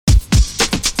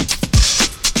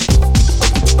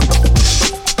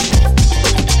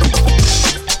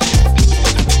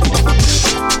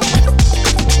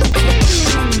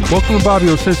Welcome to Bobby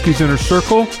Owsinski's Inner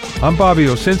Circle. I'm Bobby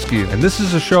Owsinski, and this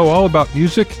is a show all about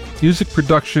music, music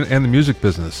production, and the music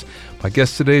business. My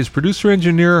guest today is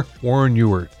producer-engineer Warren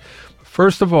Ewart.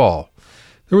 First of all,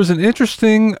 there was an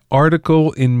interesting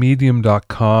article in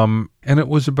Medium.com, and it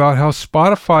was about how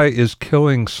Spotify is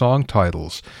killing song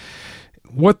titles.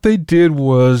 What they did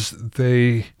was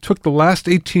they took the last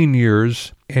 18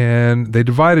 years and they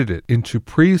divided it into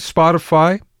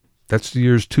pre-Spotify, that's the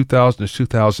years 2000 to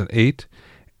 2008,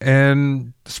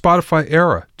 and the Spotify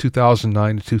era,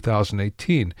 2009 to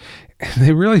 2018. And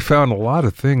they really found a lot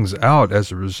of things out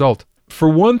as a result. For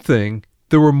one thing,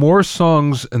 there were more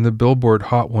songs in the Billboard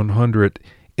Hot 100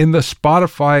 in the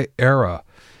Spotify era.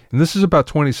 And this is about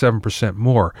 27%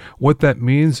 more. What that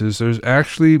means is there's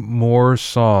actually more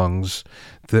songs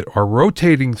that are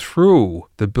rotating through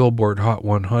the Billboard Hot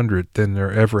 100 than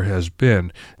there ever has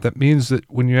been. That means that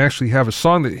when you actually have a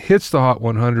song that hits the Hot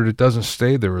 100, it doesn't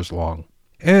stay there as long.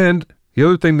 And the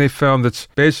other thing they found that's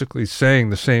basically saying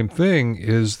the same thing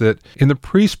is that in the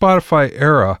pre-Spotify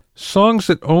era, songs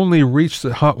that only reached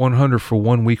the Hot 100 for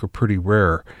 1 week are pretty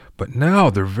rare. But now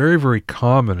they're very, very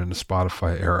common in the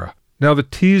Spotify era. Now, the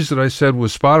tease that I said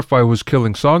was Spotify was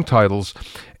killing song titles,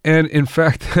 and in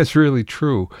fact, that's really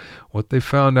true. What they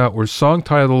found out were song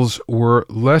titles were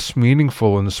less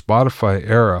meaningful in the Spotify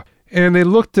era, and they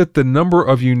looked at the number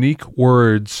of unique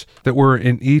words that were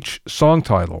in each song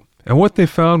title. And what they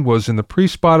found was in the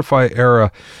pre-Spotify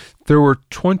era, there were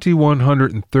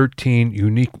 2,113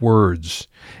 unique words,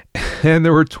 and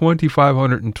there were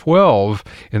 2,512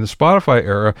 in the Spotify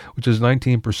era, which is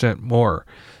 19% more.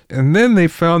 And then they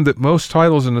found that most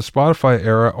titles in the Spotify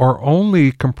era are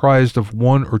only comprised of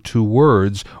 1 or 2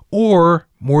 words, or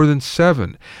more than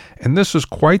 7. And this was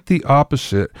quite the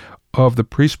opposite of the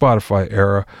pre-Spotify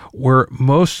era, where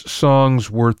most songs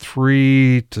were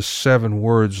 3 to 7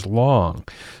 words long.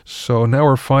 So now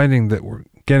we're finding that we're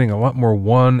getting a lot more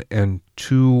 1 and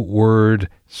 2 word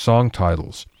song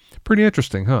titles. Pretty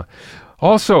interesting, huh?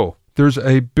 Also, there's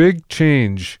a big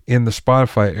change in the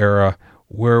Spotify era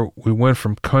where we went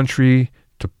from country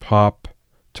to pop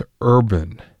to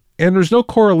urban. And there's no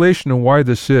correlation on why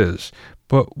this is.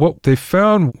 But what they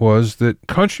found was that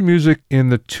country music in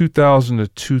the 2000 to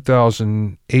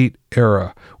 2008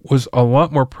 era was a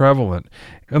lot more prevalent.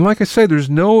 And like I say, there's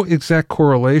no exact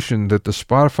correlation that the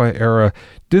Spotify era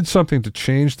did something to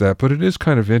change that, but it is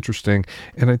kind of interesting,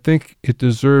 and I think it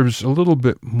deserves a little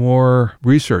bit more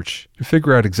research to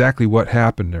figure out exactly what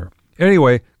happened there.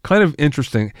 Anyway, kind of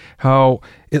interesting how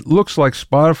it looks like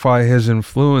Spotify has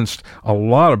influenced a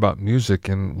lot about music,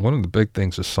 and one of the big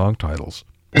things is song titles.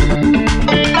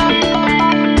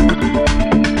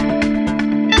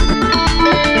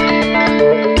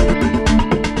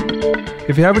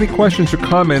 If you have any questions or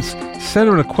comments, send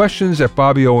them to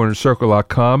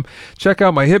questions@BobbyOInnerCircle.com. Check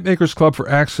out my Hitmakers Club for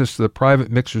access to the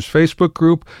private Mixers Facebook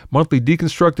group, monthly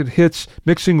deconstructed hits,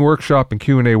 mixing workshop, and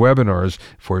Q&A webinars.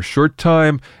 For a short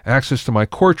time, access to my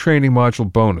core training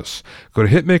module bonus. Go to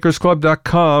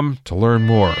hitmakersclub.com to learn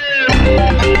more.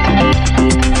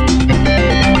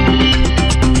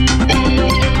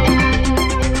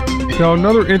 Now,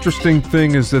 another interesting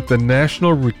thing is that the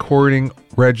National Recording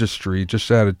Registry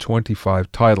just added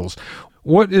 25 titles.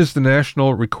 What is the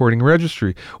National Recording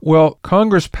Registry? Well,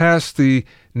 Congress passed the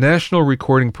National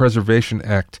Recording Preservation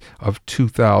Act of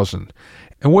 2000.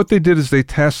 And what they did is they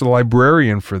tasked a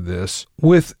librarian for this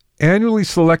with annually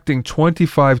selecting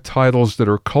 25 titles that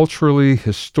are culturally,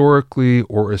 historically,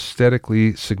 or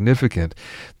aesthetically significant.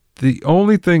 The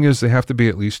only thing is they have to be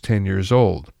at least 10 years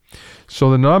old. So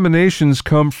the nominations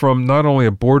come from not only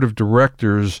a board of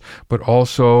directors, but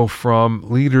also from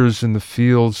leaders in the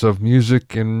fields of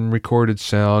music and recorded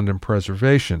sound and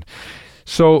preservation.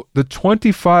 So the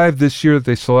 25 this year that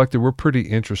they selected were pretty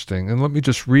interesting. And let me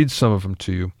just read some of them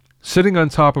to you. Sitting on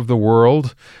Top of the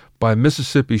World by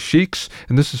Mississippi Sheiks,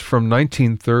 and this is from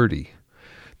 1930.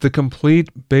 The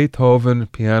Complete Beethoven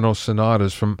Piano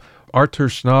Sonatas from Arthur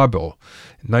Schnabel,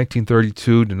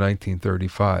 1932 to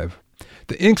 1935.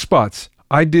 The Ink Spots,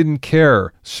 I Didn't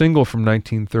Care, single from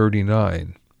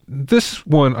 1939. This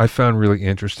one I found really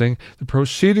interesting. The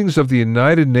Proceedings of the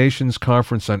United Nations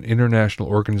Conference on International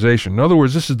Organization. In other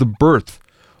words, this is the birth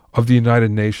of the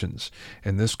United Nations,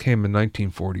 and this came in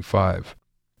 1945.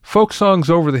 Folk Songs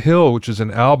Over the Hill, which is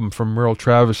an album from Merle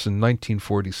Travis in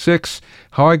 1946.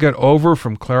 How I Got Over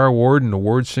from Clara Ward and the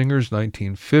Ward Singers,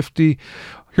 1950.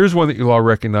 Here's one that you'll all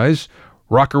recognize.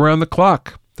 Rock Around the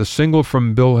Clock, the single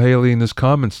from Bill Haley and his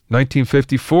Comets,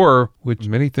 1954, which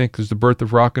many think is the birth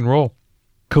of rock and roll.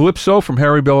 Calypso from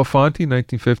Harry Belafonte,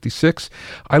 1956.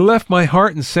 I Left My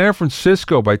Heart in San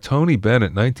Francisco by Tony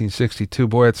Bennett, 1962.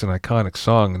 Boy, it's an iconic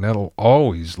song, and that'll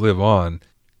always live on.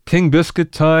 King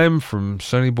Biscuit Time from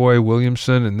Sonny Boy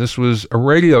Williamson, and this was a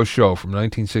radio show from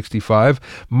 1965.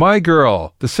 My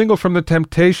Girl, the single from The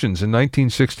Temptations in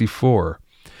 1964.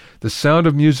 The Sound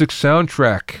of Music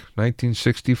soundtrack,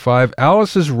 1965.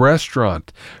 Alice's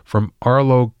Restaurant from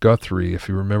Arlo Guthrie, if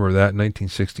you remember that,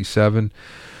 1967.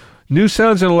 New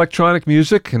Sounds in Electronic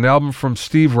Music, an album from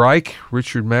Steve Reich,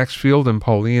 Richard Maxfield, and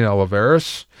Pauline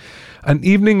Oliveris. An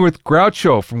Evening with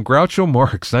Groucho from Groucho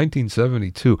Marx,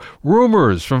 1972.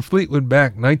 Rumors from Fleetwood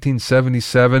Mac,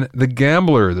 1977. The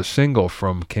Gambler, the single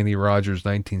from Kenny Rogers,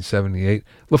 1978.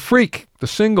 Le Freak, the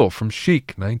single from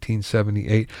Chic,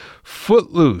 1978.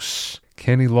 Footloose,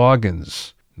 Kenny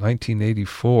Loggins,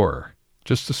 1984.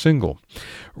 Just a single.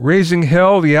 Raising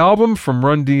Hell, the album from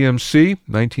Run DMC,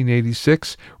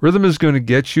 1986. Rhythm Is Gonna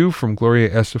Get You from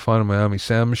Gloria Estefan and Miami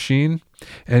Sound Machine.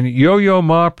 And Yo-Yo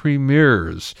Ma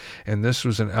premieres, and this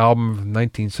was an album from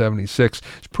 1976.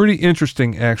 It's pretty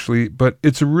interesting, actually, but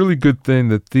it's a really good thing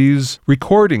that these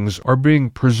recordings are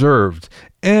being preserved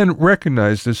and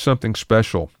recognized as something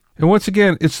special. And once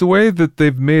again, it's the way that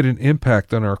they've made an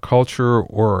impact on our culture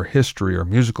or our history, our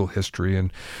musical history,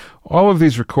 and all of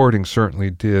these recordings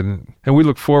certainly did, and we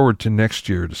look forward to next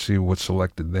year to see what's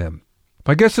selected then.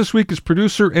 My guest this week is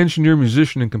producer, engineer,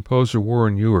 musician, and composer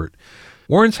Warren Ewart.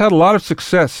 Warren's had a lot of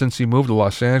success since he moved to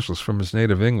Los Angeles from his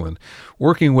native England,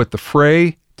 working with The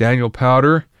Fray, Daniel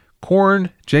Powter, Korn,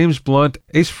 James Blunt,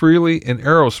 Ace Frehley, and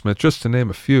Aerosmith, just to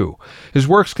name a few. His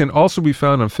works can also be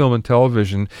found on film and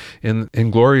television in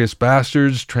Inglourious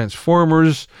Basterds,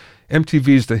 Transformers,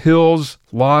 MTV's The Hills,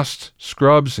 Lost,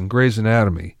 Scrubs, and Grey's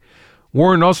Anatomy.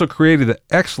 Warren also created the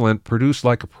excellent Produce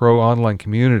Like a Pro online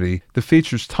community that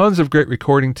features tons of great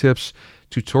recording tips,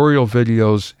 tutorial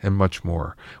videos, and much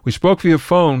more. We spoke via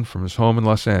phone from his home in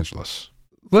Los Angeles.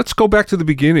 Let's go back to the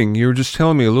beginning. You were just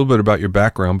telling me a little bit about your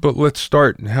background, but let's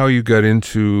start how you got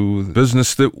into the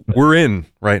business that we're in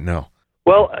right now.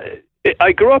 Well,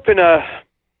 I grew up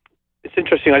it's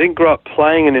interesting, I didn't grow up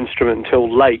playing an instrument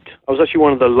until late. I was actually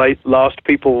one of the last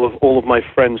people of all of my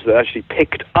friends that actually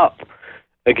picked up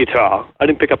a guitar. I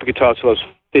didn't pick up a guitar until I was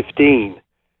 15.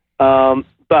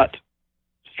 But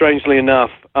strangely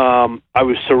enough, I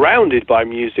was surrounded by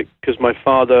music because my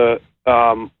father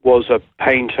was a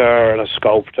painter and a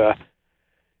sculptor,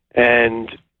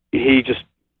 and he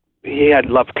had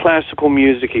loved classical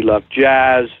music, he loved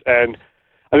jazz, and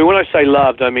I mean, when I say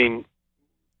loved, I mean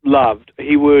loved.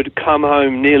 He would come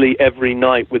home nearly every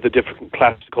night with a different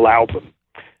classical album.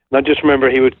 And I just remember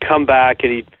he would come back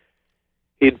and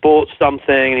he'd bought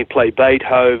something and he'd play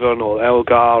Beethoven or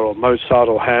Elgar or Mozart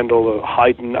or Handel or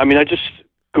Haydn. I mean, I just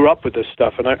grew up with this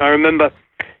stuff, and I remember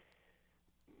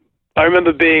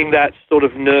being that sort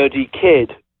of nerdy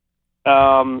kid.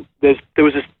 There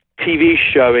was this TV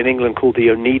show in England called The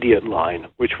Oneida Line,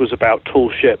 which was about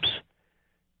tall ships,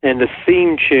 and the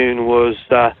theme tune was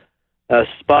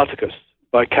Spartacus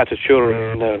by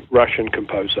Katachurin, a Russian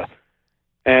composer.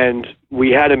 And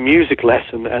we had a music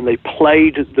lesson, and they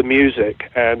played the music,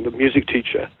 and the music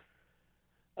teacher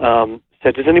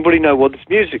said, "Does anybody know what this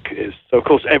music is?" So, of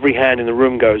course, every hand in the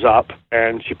room goes up,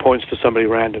 and she points to somebody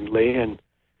randomly, and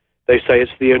they say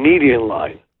it's the Oneidian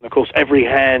line. And of course, every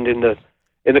hand in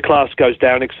the class goes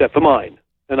down except for mine.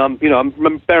 And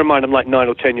bear in mind, I'm like 9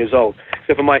 or 10 years old,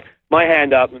 except for my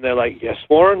hand up, and they're like, "Yes,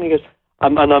 Warren." He goes,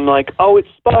 and I'm like, "Oh, it's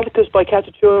Spartacus by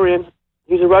Katachurin.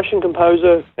 He's a Russian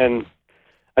composer." And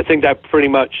I think that pretty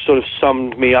much sort of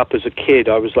summed me up as a kid.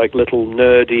 I was like little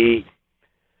nerdy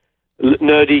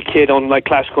kid on like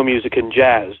classical music and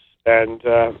jazz. And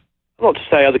not to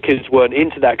say other kids weren't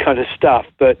into that kind of stuff,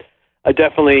 but I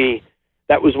definitely,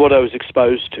 that was what I was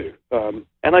exposed to.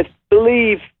 And I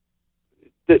believe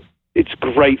that it's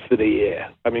great for the ear.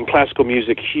 I mean, classical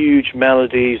music, huge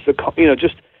melodies,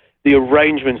 just the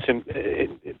arrangements in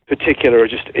particular are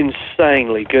just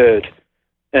insanely good.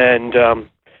 And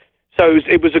so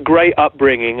it was a great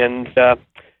upbringing. But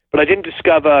I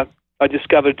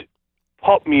discovered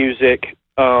pop music.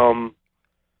 Well,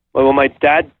 my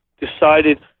dad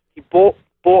decided, he bought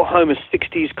home a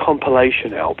 60s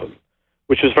compilation album,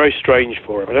 which was very strange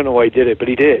for him. I don't know why he did it, but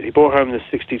he did. He brought home the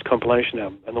 60s compilation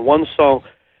album. And the one song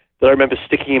that I remember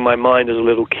sticking in my mind as a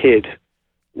little kid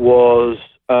was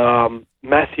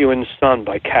Matthew and Son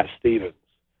by Cat Stevens,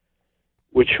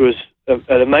 which was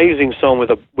an amazing song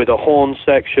with a horn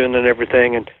section and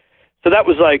everything. And so that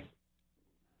was like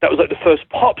the first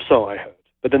pop song I heard.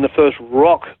 But then the first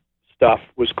rock stuff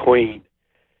was Queen.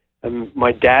 And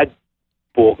my dad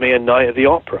bought me a Night at the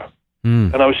Opera.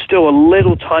 And I was still a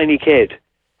little tiny kid.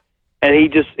 And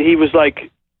he was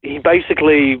like, he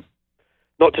basically,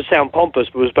 not to sound pompous,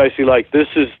 but was basically like,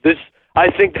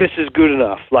 I think this is good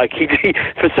enough. Like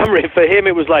for some reason, for him,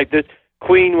 it was like that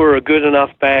Queen were a good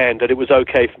enough band that it was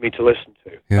okay for me to listen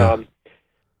to. Yeah.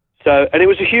 And it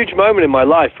was a huge moment in my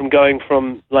life, from going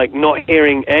from like not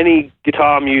hearing any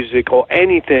guitar music or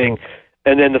anything,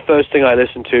 and then the first thing I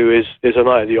listened to is A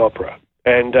Night at the Opera.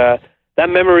 And that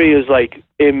memory is like,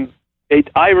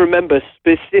 I remember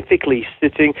specifically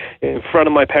sitting in front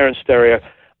of my parents' stereo,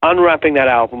 unwrapping that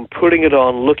album, putting it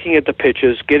on, looking at the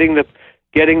pictures, getting the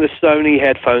Sony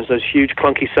headphones, those huge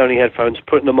clunky Sony headphones,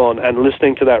 putting them on and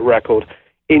listening to that record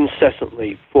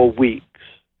incessantly for weeks.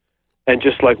 And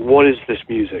just like, what is this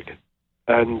music?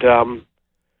 And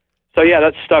so yeah,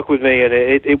 that stuck with me, and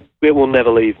it will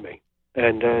never leave me.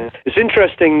 And it's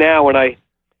interesting now when I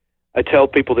tell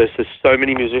people this. There's so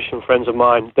many musician friends of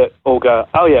mine that all go,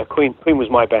 "Oh yeah, Queen was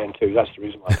my band too. That's the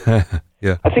reason why."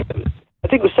 Yeah. I think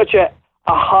it was such a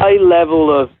high level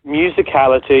of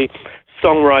musicality,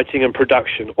 songwriting, and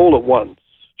production all at once.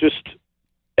 Just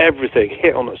everything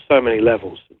hit on so many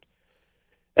levels.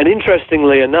 And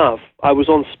interestingly enough, I was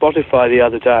on Spotify the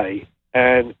other day,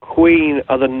 and Queen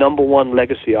are the #1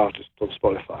 legacy artist on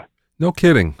Spotify. No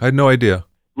kidding. I had no idea.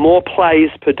 More plays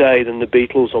per day than the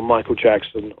Beatles or Michael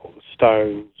Jackson or the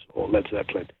Stones or Led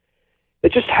Zeppelin. They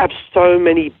just have so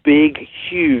many big,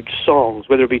 huge songs,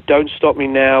 whether it be Don't Stop Me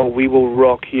Now, We Will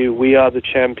Rock You, We Are the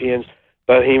Champions,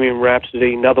 Bohemian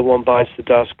Rhapsody, Another One Bites the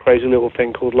Dust, Crazy Little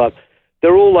Thing Called Love.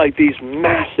 They're all like these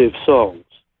massive songs,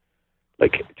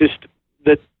 like just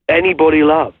that anybody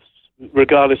loves,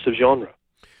 regardless of genre.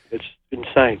 It's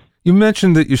insane. You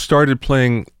mentioned that you started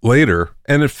playing later,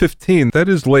 and at 15, that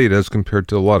is late as compared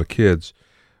to a lot of kids.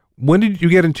 When did you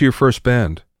get into your first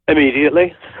band?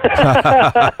 Immediately.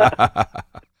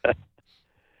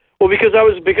 Well, because I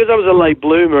was a late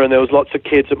bloomer, and there was lots of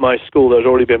kids at my school that had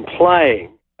already been playing,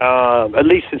 at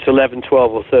least since 11,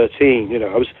 12, or 13. You know,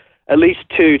 I was at least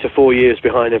 2 to 4 years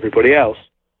behind everybody else.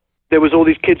 There was all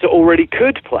these kids that already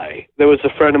could play. There was a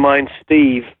friend of mine,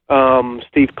 Steve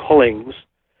Collings,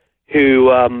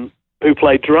 who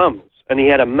played drums, and he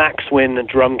had a Maxwin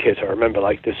drum kit. I remember,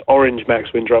 like this orange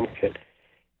Maxwin drum kit.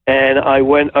 And I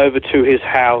went over to his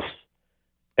house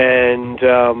and,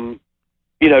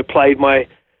 played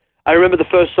I remember the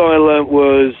first song I learned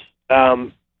was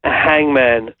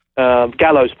Hangman,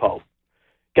 Gallows Pole.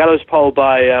 Gallows Pole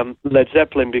by Led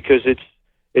Zeppelin, because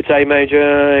it's A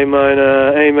major, A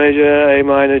minor, A major, A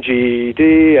minor, G,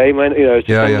 D, A minor,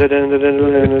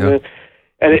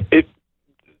 and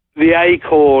the A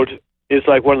chord is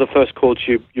like one of the first chords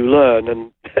you learn,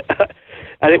 and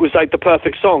and it was like the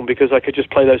perfect song because I could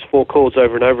just play those 4 chords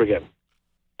over and over again.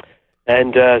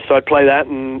 And so I'd play that,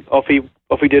 and off he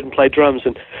did and played drums.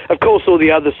 And of course all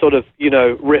the other sort of,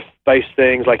 riff-based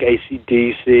things like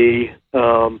AC/DC,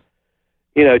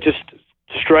 just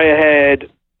straight ahead,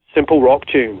 simple rock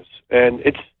tunes. And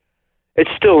it's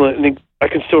still, I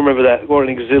can still remember that, what an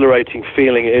exhilarating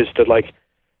feeling it is to like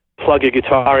plug a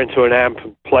guitar into an amp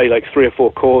and play like 3 or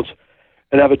 4 chords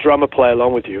and have a drummer play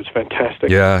along with you. It's fantastic.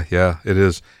 Yeah, it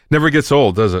is. Never gets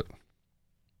old, does it?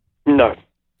 No,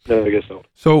 never gets old.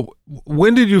 So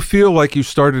when did you feel like you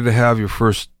started to have your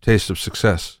first taste of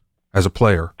success as a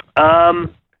player?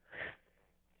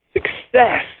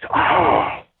 Success.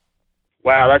 Oh,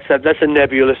 wow, that's a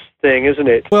nebulous thing, isn't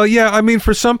it? Well, yeah, I mean,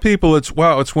 for some people, it's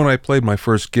when I played my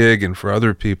first gig, and for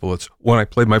other people, it's when I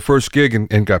played my first gig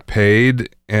and got paid,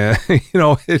 and,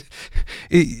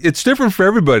 it's different for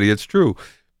everybody, it's true.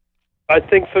 I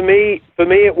think for me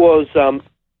it was,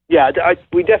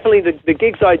 we definitely, the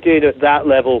gigs I did at that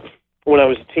level when I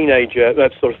was a teenager,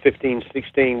 that's sort of 15,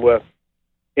 16, were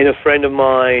in a friend of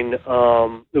mine,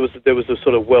 there was a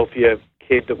sort of wealthier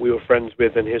kid that we were friends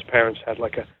with, and his parents had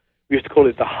we used to call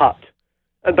it the hut,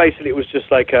 and basically it was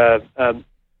just like a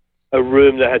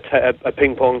room that had a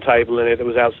ping pong table in it that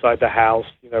was outside the house,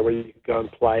 where you could go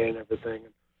and play and everything.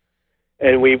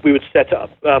 And we would set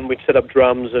up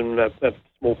drums and a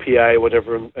small PA or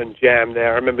whatever and jam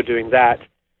there. I remember doing that.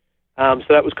 So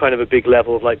that was kind of a big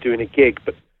level of like doing a gig.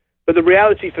 But the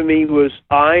reality for me was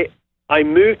I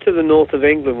moved to the north of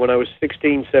England when I was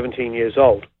 16, 17 years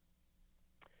old.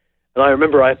 And I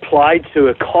remember I applied to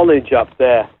a college up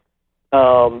there.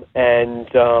 And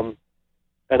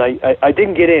I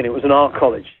didn't get in. It was an art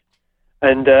college,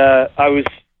 and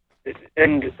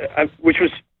which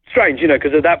was strange,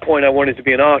 because at that point I wanted to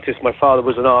be an artist. My father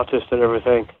was an artist and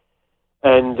everything,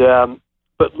 and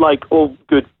but like all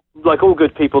good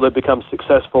people that become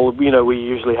successful, we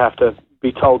usually have to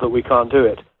be told that we can't do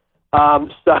it.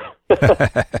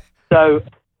 So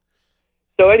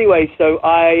anyway, so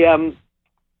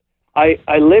I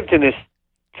lived in this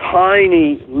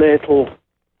tiny little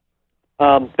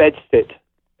bedsit,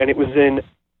 and it was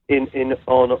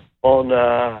on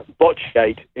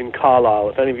Botchgate in Carlisle.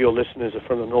 If any of your listeners are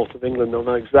from the north of England, they'll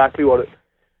know exactly what it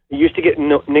used to get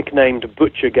nicknamed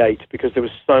Butchergate because there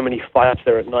was so many fights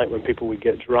there at night when people would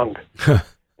get drunk.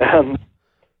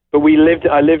 But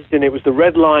I lived in, it was the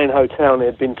Red Lion Hotel, and it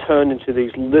had been turned into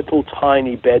these little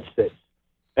tiny bedsits.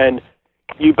 And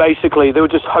you basically, they were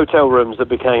just hotel rooms that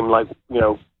became like,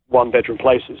 one-bedroom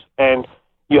places. And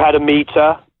you had a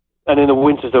meter, and in the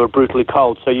winters they were brutally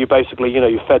cold, so you basically,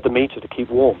 you fed the meter to keep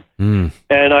warm. And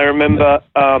I remember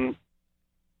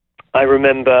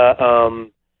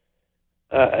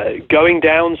going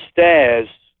downstairs,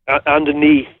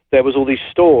 underneath there was all these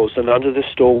stores, and under this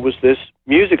store was this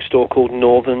music store called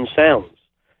Northern Sounds.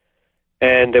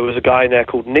 And there was a guy in there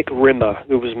called Nick Rimmer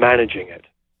who was managing it.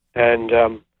 And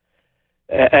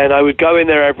I would go in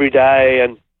there every day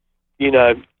and,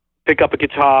 pick up a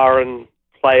guitar and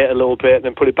play it a little bit and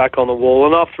then put it back on the wall.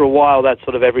 And after a while, that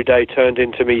sort of every day turned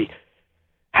into me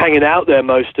hanging out there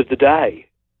most of the day.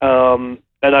 And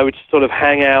I would sort of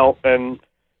hang out and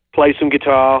play some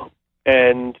guitar,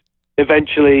 and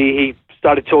eventually he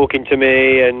started talking to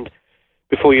me, and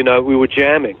before you know it, we were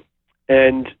jamming.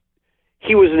 And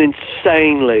he was an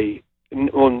insanely,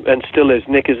 and still is,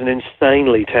 Nick is an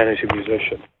insanely talented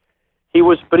musician.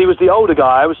 But he was the older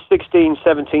guy. I was 16,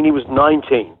 17, he was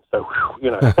 19, so,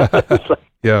 It's like,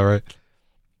 yeah, right.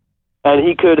 And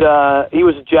he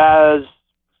was a jazz,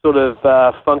 sort of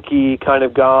funky kind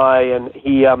of guy, and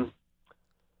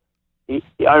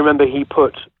I remember he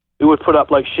would put up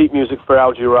like sheet music for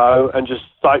Al Jarreau and just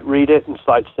sight read it and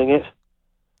sight sing it.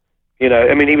 He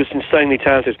was insanely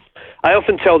talented. I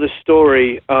often tell this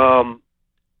story,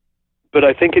 but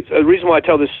I think the reason why I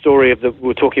tell this story that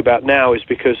we're talking about now is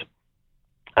because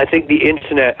I think the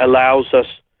internet allows us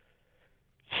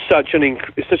such an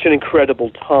incredible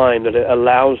time that it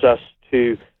allows us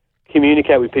to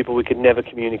communicate with people we could never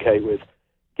communicate with.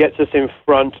 Gets us in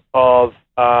front of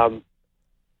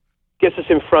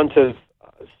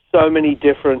so many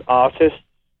different artists.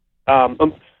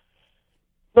 Not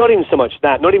even so much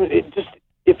that.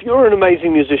 If you're an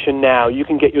amazing musician now, you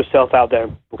can get yourself out there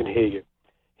and people can hear you.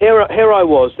 Here I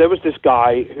was. There was this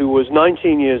guy who was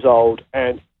 19 years old,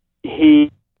 and he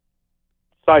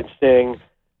sight sing.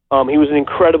 He was an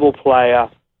incredible player.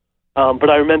 But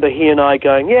I remember he and I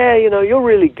going, yeah, you're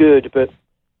really good, but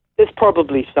there's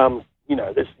probably some,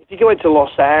 if you go into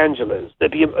Los Angeles,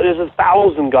 there's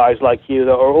 1,000 guys like you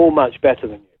that are all much better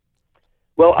than you.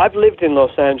 Well, I've lived in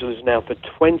Los Angeles now for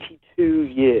 22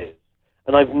 years,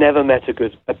 and I've never met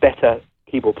a better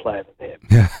keyboard player than him.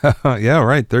 Yeah,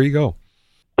 right. There you go.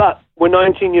 But we're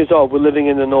 19 years old. We're living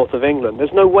in the north of England.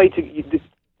 There's no way to...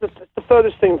 The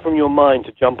furthest thing from your mind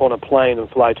to jump on a plane and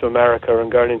fly to America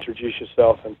and go and introduce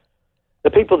yourself. And the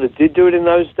people that did do it in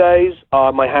those days,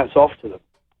 my hat's off to them.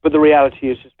 But the reality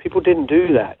is just people didn't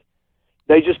do that.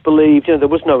 They just believed, there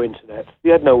was no internet.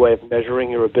 You had no way of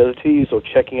measuring your abilities or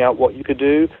checking out what you could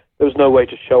do. There was no way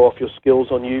to show off your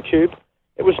skills on YouTube.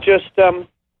 It was just, it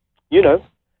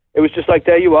was just like,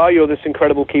 there you are, you're this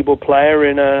incredible keyboard player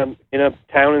in a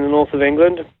town in the north of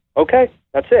England. Okay,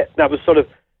 that's it. That was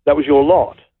your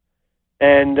lot.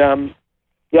 And,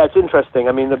 it's interesting.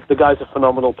 I mean, the guy's a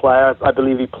phenomenal player. I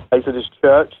believe he plays at his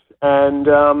church and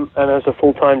has a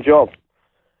full-time job.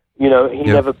 He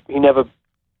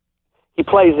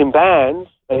plays in bands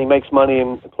and he makes money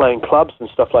in playing clubs and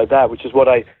stuff like that, which is what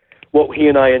he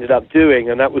and I ended up doing.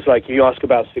 And that was like, you ask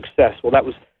about success. Well, that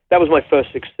was my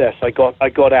first success. I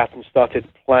got out and started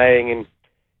playing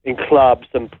in clubs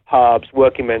and pubs,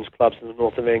 working men's clubs in the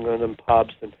north of England and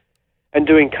pubs and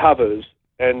doing covers.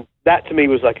 And that to me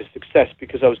was like a success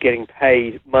because I was getting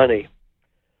paid money.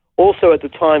 Also at the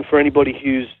time, for anybody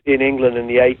who's in England in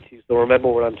the 80s, they'll remember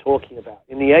what I'm talking about.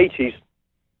 In the 80s,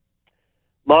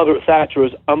 Margaret Thatcher,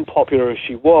 as unpopular as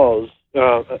she was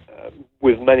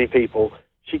with many people,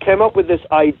 she came up with this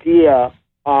idea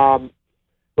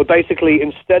but basically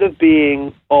instead of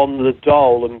being on the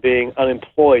dole and being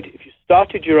unemployed, if you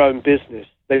started your own business,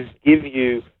 they'd give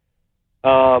you,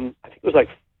 I think it was like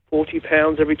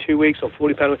 £40 every 2 weeks or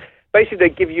 £40. Basically, they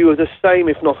give you the same,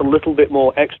 if not a little bit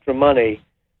more extra money,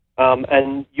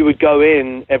 and you would go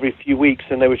in every few weeks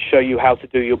and they would show you how to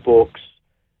do your books,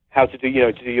 how to do,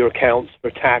 to do your accounts for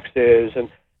taxes, and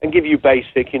give you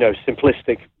basic,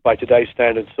 simplistic, by today's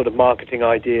standards, sort of marketing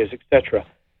ideas, etc.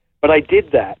 But I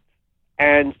did that.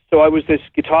 And so I was this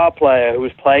guitar player who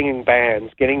was playing in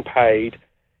bands, getting paid,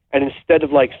 and instead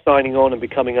of like signing on and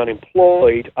becoming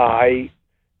unemployed, I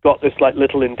got this like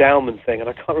little endowment thing, and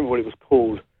I can't remember what it was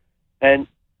called. And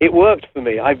it worked for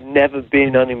me. I've never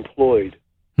been unemployed.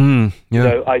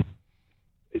 Yeah.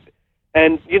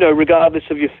 You know, regardless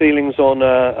of your feelings on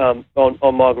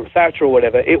Margaret Thatcher or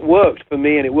whatever, it worked for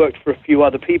me, and it worked for a few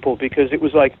other people, because it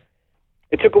was like,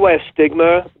 it took away a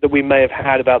stigma that we may have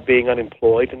had about being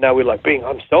unemployed, and now we're like,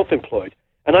 I'm self-employed.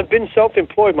 And I've been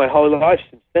self-employed my whole life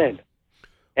since then.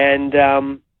 And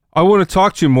I want to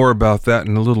talk to you more about that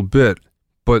in a little bit,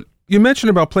 but you mentioned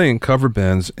about playing cover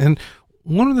bands, and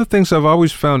one of the things I've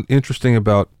always found interesting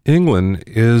about England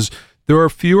is there are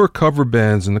fewer cover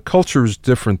bands, and the culture is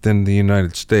different than the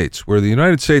United States, where the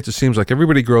United States, it seems like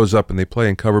everybody grows up and they play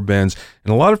in cover bands,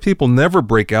 and a lot of people never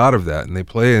break out of that, and they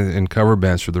play in cover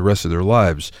bands for the rest of their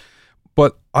lives.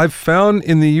 But I've found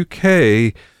in the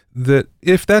UK that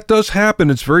if that does happen,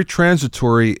 it's very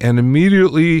transitory, and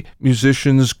immediately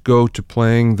musicians go to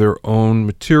playing their own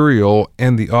material,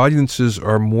 and the audiences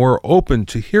are more open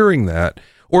to hearing that,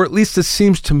 or at least it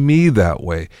seems to me that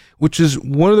way, which is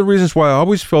one of the reasons why I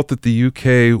always felt that the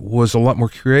UK was a lot more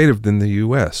creative than the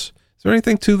US. Is there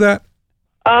anything to that?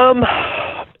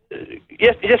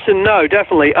 Yes and no,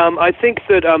 definitely. I think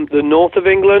that the north of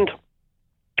England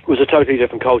was a totally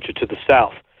different culture to the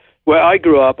south. Where I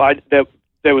grew up, there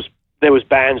was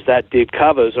bands that did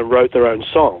covers and wrote their own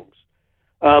songs,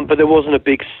 but there wasn't a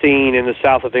big scene in the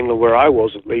south of England, where I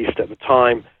was at least at the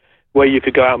time, where you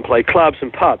could go out and play clubs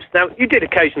and pubs. Now, you did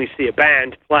occasionally see a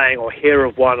band playing or hear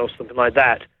of one or something like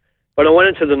that. But I went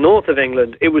into the north of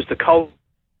England, it was the cold,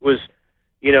 was,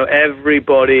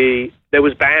 everybody, there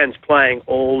was bands playing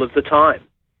all of the time.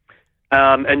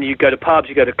 And you go to pubs,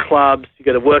 you go to clubs, you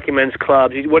go to working men's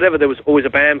clubs, whatever, there was always a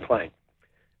band playing.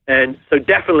 And so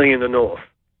definitely in the north.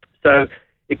 So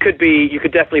it could be, you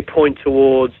could definitely point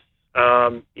towards,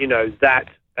 that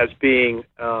as being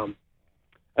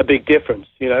a big difference,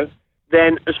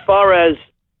 Then as far as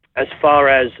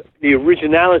the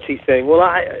originality thing, well,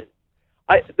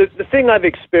 the thing I've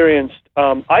experienced,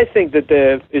 I think that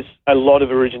there is a lot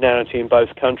of originality in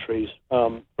both countries,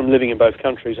 from living in both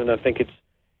countries, and I think it's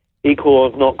equal,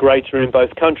 if not greater, in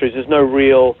both countries. There's no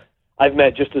real, I've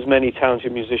met just as many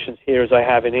talented musicians here as I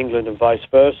have in England, and vice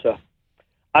versa.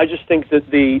 I just think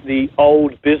that the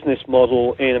old business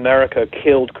model in America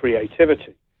killed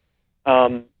creativity.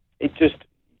 I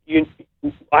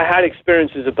had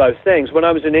experiences of both things. When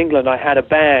I was in England, I had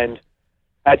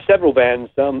several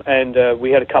bands, and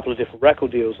we had a couple of different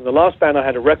record deals. And the last band I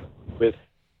had a record with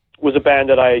was a band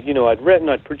that I'd written,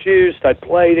 I'd produced, I'd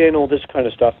played in, all this kind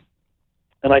of stuff.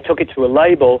 And I took it to a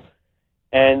label,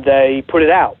 and they put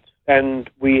it out, and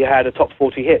we had a top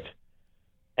 40 hit.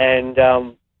 And,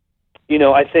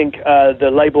 I think the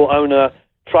label owner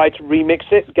tried to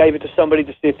remix it, gave it to somebody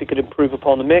to see if they could improve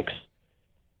upon the mix.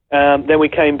 Then we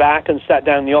came back and sat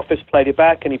down in the office, played it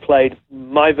back, and he played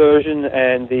my version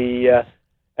and the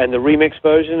remix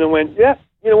version, and went, "Yeah,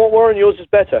 you know what, Warren, yours is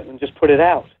better," and just put it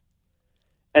out.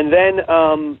 And then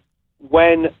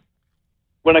when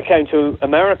I came to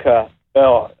America,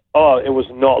 it was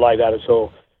not like that at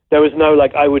all. There was no,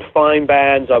 I would find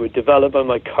bands, I would develop them,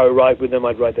 I'd co-write with them,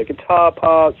 I'd write their guitar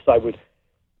parts, I would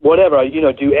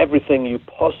do everything you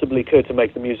possibly could to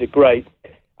make the music great.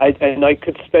 And I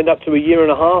could spend up to a year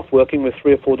and a half working with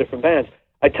 3 or 4 different bands.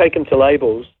 I'd take them to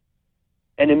labels,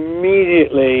 and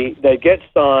immediately they'd get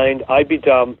signed, I'd be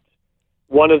dumped.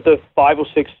 One of the 5 or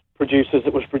 6 producers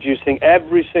that was producing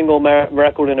every single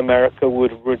record in America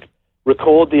would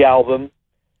record the album.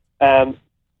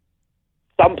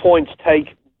 Some points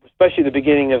especially the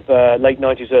beginning of late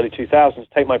 90s, early 2000s,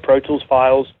 take my Pro Tools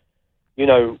files,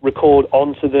 record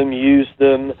onto them, use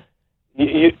them,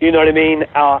 you know what I mean?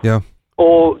 Yeah.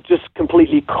 Or just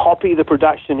completely copy the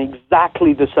production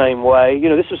exactly the same way.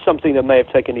 This was something that may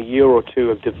have taken a year or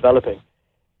 2 of developing.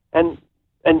 And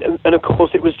of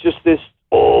course it was just this,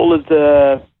 all of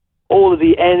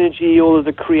the energy, all of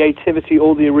the creativity,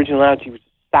 all the originality was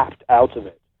sapped out of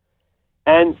it.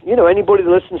 And, anybody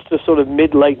that listens to sort of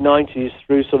mid-late 90s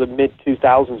through sort of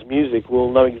mid-2000s music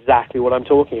will know exactly what I'm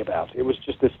talking about. It was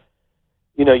just this,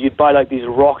 you'd buy these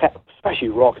rock, especially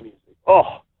rock music.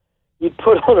 You'd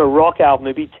put on a rock album,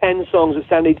 there'd be 10 songs that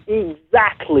sounded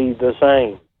exactly the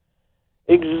same.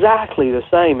 Exactly the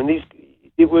same. And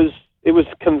it was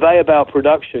conveyor belt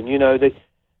production.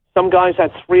 Some guys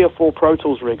had 3 or 4 Pro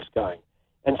Tools rigs going.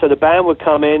 And so the band would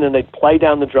come in and they'd play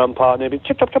down the drum part, and they'd be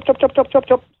chop, chop, chop, chop, chop, chop, chop,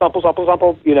 chop, sample, sample,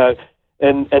 sample,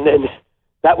 and then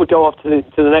that would go off to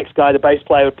the next guy. The bass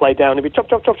player would play down, and it'd be chop,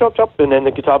 chop, chop, chop, chop, and then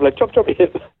the guitar would be like chop, chop,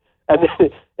 and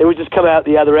then it would just come out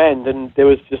the other end, and there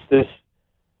was just this.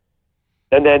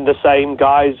 And then the same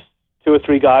guys, 2 or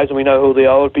 3 guys, and we know who they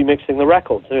are, would be mixing the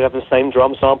records. They'd have the same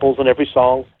drum samples on every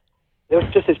song. There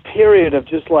was just this period of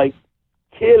just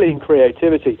killing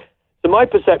creativity. So my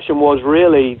perception was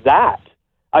really that.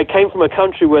 I came from a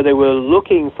country where they were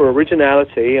looking for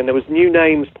originality, and there was new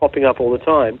names popping up all the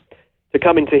time, to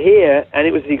come into here, and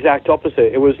it was the exact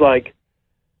opposite. It was like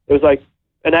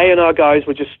an A&R guys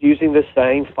were just using the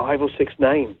same 5 or 6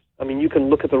 names. I mean, you can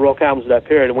look at the rock albums of that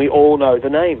period, and we all know the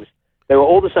names. They were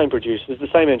all the same producers, the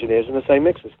same engineers, and the same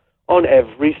mixers on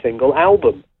every single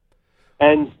album.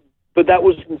 But that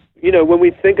was, when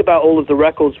we think about all of the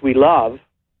records we love,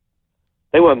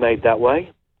 they weren't made that way.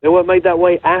 They weren't made that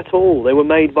way at all. They were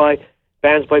made by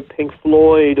bands by Pink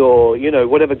Floyd or,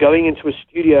 whatever, going into a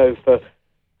studio for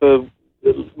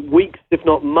weeks, if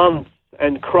not months,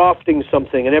 and crafting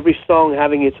something, and every song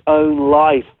having its own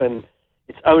life and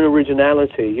its own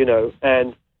originality,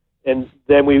 and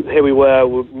then here we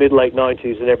were, mid-late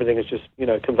 90s, and everything is just,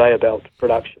 conveyor belt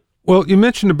production. Well, you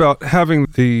mentioned about having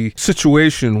the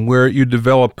situation where you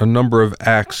develop a number of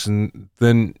acts, and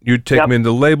then you take them into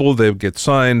the label, they get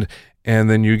signed, and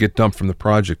then you get dumped from the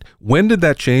project. When did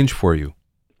that change for you?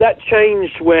 That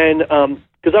changed when,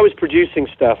 because I was producing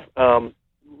stuff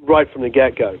right from the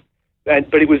get-go,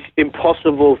 but it was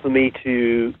impossible for me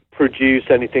to produce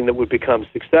anything that would become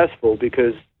successful,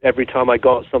 because every time I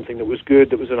got something that was good,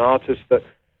 that was an artist that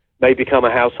may become a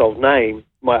household name,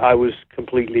 I was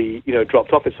completely,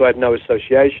 dropped off it, so I had no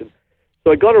association.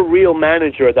 So I got a real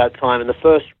manager at that time, and the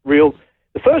first real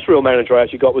manager I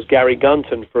actually got was Gary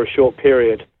Gunton for a short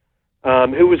period,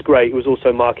 who was great. He was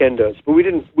also Mark Enders, but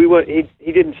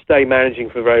he didn't stay managing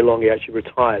for very long. He actually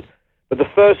retired. But the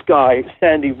first guy,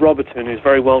 Sandy Robertson, who's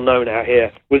very well known out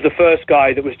here, was the first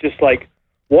guy that was just like,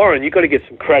 Warren, you've got to get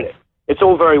some credit. It's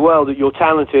all very well that you're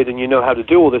talented and you know how to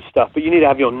do all this stuff, but you need to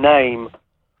have your name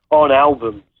on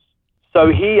albums. So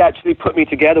he actually put me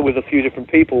together with a few different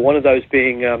people, one of those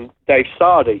being Dave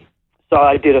Sardy. So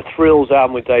I did a Thrills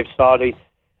album with Dave Sardy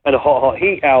and a Hot Hot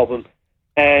Heat album.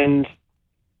 And,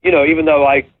 even though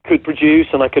I could produce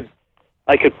and I could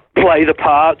play the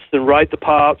parts and write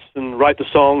the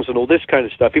songs and all this kind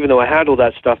of stuff, even though I had all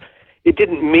that stuff, it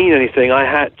didn't mean anything. I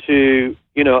had to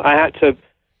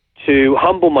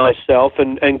humble myself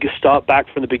and start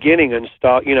back from the beginning and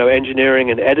start,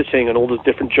 engineering and editing and all the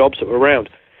different jobs that were around.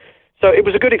 So it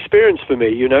was a good experience for me,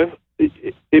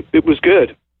 it was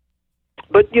good.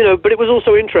 But it was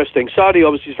also interesting. Sardi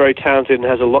obviously is very talented and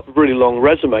has a really long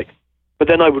resume. But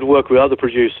then I would work with other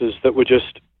producers that were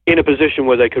just in a position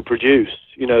where they could produce.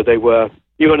 They were,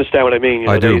 you understand what I mean?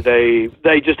 I do.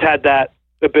 They just had that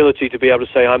ability to be able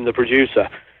to say, I'm the producer.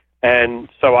 And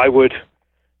so I would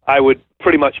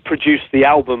pretty much produce the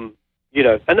album,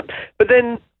 But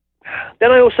then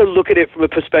I also look at it from a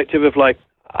perspective of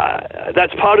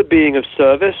that's part of being of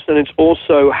service, and it's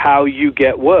also how you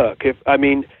get work. If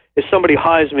somebody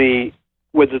hires me,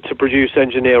 whether to produce,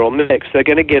 engineer, or mix, they're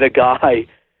going to get a guy,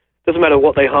 doesn't matter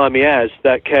what they hire me as,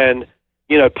 that can,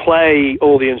 play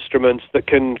all the instruments, that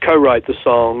can co-write the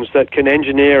songs, that can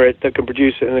engineer it, that can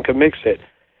produce it, and that can mix it.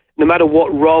 No matter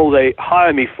what role they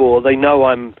hire me for, they know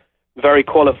I'm very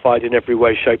qualified in every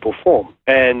way, shape, or form.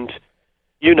 And,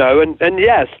 and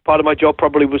yes, part of my job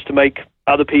probably was to make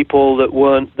other people that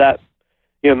weren't that,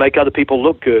 make other people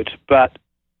look good. But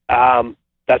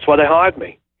that's why they hired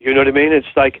me. You know what I mean? It's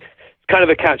kind of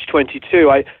a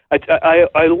catch-22.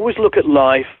 I always look at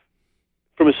life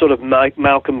from a sort of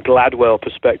Malcolm Gladwell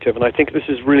perspective, and I think this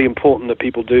is really important that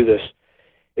people do this.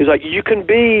 Is you can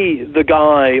be the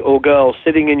guy or girl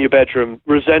sitting in your bedroom,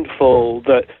 resentful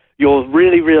that you're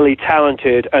really, really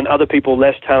talented and other people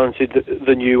less talented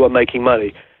than you are making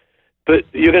money, but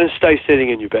you're going to stay sitting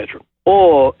in your bedroom.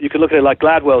 Or you can look at it like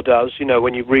Gladwell does,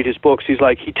 when you read his books, he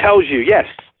tells you, yes,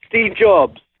 Steve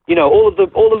Jobs, all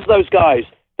of those guys,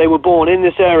 they were born in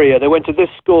this area, they went to this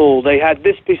school, they had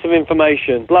this piece of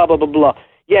information, blah, blah, blah, blah.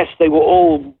 Yes, they were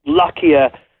all luckier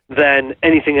than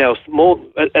anything else,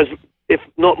 if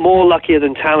not more luckier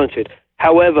than talented.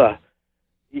 However,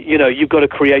 you've got to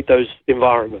create those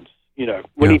environments.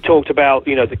 When he talked about,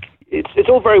 it's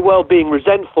all very well being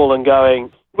resentful and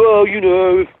going, well,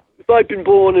 if I'd been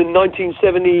born in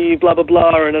 1970, blah, blah,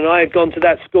 blah, and I had gone to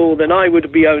that school, then I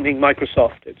would be owning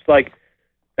Microsoft. It's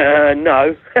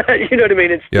no. You know what I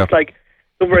mean? It's just it's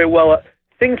all very well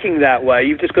thinking that way.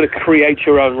 You've just got to create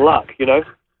your own luck,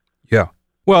 Yeah.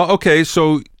 Well, okay,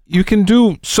 so you can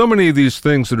do so many of these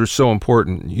things that are so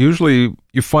important. Usually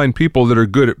you find people that are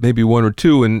good at maybe one or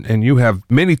two, and you have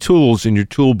many tools in your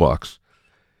toolbox.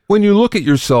 When you look at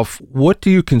yourself, what do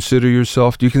you consider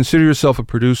yourself? Do you consider yourself a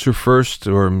producer first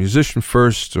or a musician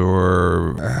first,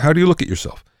 or how do you look at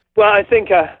yourself? Well, I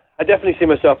think I definitely see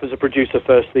myself as a producer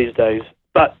first these days.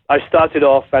 But I started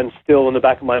off, and still in the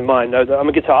back of my mind, know that I'm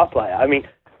a guitar player.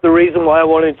 the reason why I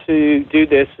wanted to do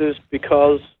this is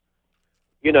because,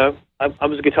 you know, I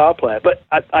was a guitar player. But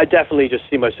I definitely just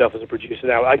see myself as a producer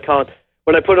now. I can't,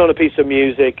 when I put on a piece of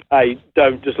music, I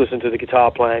don't just listen to the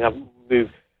guitar playing. I've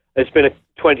moved, it's been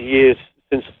 20 years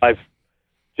since I've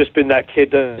just been that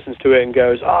kid that listens to it and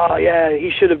goes, oh, yeah,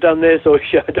 he should have done this, or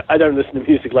I don't listen to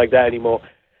music like that anymore.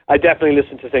 I definitely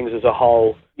listen to things as a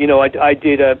whole. You know, I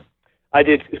did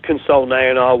consult and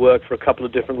A&R work for a couple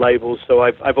of different labels, so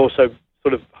I've also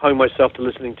sort of honed myself to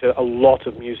listening to a lot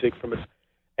of music from an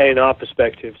A&R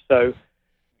perspective. So,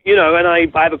 you know, and I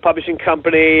have a publishing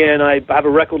company, and I have a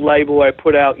record label where I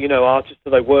put out, you know, artists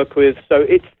that I work with. So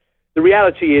the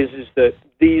reality is that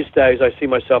these days I see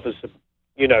myself as,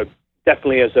 you know,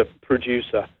 definitely as a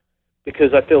producer,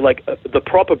 because I feel like the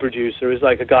proper producer is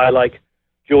like a guy like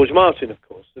George Martin, of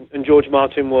course. And George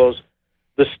Martin was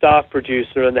the staff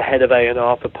producer and the head of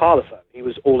A&R for Parlophone. He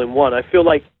was all in one. I feel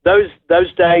like those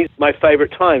days, my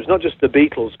favorite times, not just the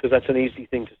Beatles, because that's an easy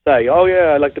thing to say. Oh,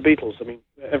 yeah, I like the Beatles. I mean,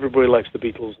 everybody likes the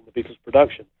Beatles and the Beatles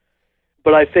production.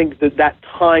 But I think that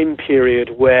time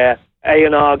period where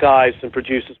A&R guys and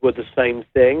producers were the same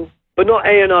thing, but not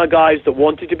A&R guys that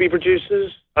wanted to be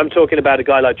producers. I'm talking about a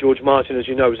guy like George Martin, as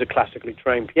you know, is a classically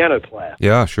trained piano player.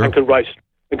 Yeah, sure. And can write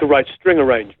string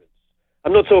arrangements.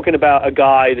 I'm not talking about a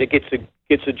guy that gets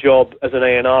a job as an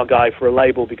A&R guy for a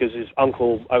label because his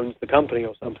uncle owns the company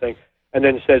or something, and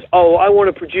then says, oh, I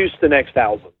want to produce the next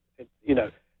album. You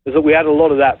know, we had a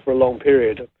lot of that for a long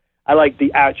period. I like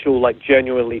the actual, like,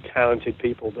 genuinely talented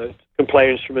people that can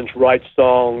play instruments, write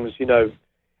songs, you know.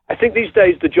 I think these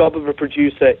days the job of a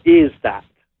producer is that.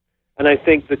 And I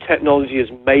think the technology has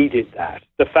made it that.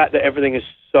 The fact that everything is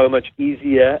so much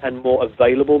easier and more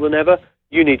available than ever,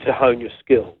 you need to hone your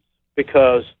skills,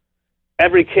 because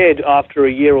every kid after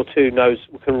a year or two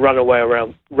can run their way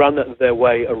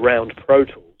around Pro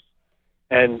Tools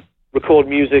and record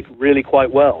music really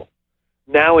quite well.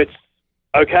 Now it's,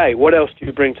 okay, what else do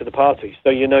you bring to the party? So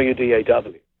you know your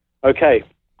DAW. Okay,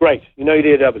 great, you know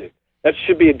your DAW. That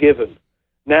should be a given.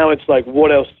 Now it's like,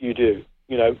 what else do you do?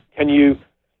 You know, can you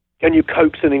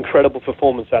coax an incredible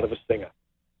performance out of a singer?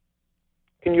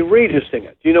 Can you read a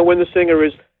singer? Do you know when the singer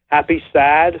is happy,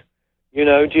 sad? You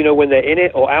know, do you know when they're in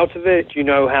it or out of it? Do you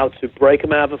know how to break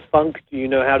them out of a funk? Do you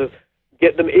know how to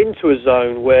get them into a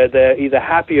zone where they're either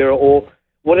happier or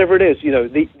whatever it is? You know,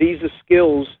 these are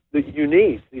skills that you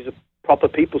need. These are proper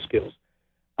people skills.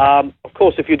 Of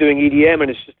course, if you're doing EDM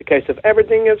and it's just a case of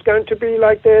everything is going to be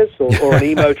like this, or an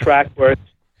emo track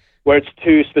where it's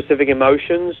two specific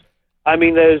emotions, I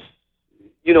mean, there's,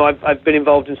 you know, I've been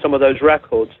involved in some of those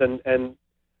records, and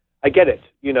I get it.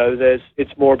 You know,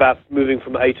 it's more about moving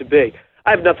from A to B.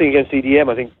 I have nothing against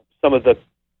EDM. I think some of the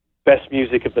best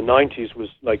music of the 90s was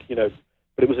like, you know,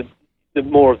 but it was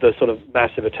more of the sort of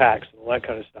Massive Attacks and all that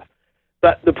kind of stuff.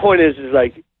 But the point is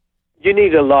like, you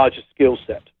need a larger skill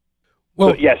set.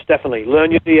 Well, but yes, definitely.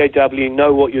 Learn your DAW,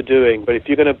 know what you're doing. But if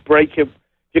you're going to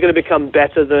you're going to become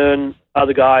better than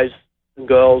other guys and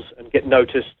girls and get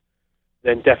noticed,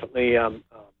 then definitely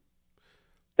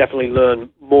learn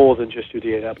more than just your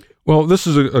DAW. Well, this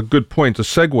is a good point to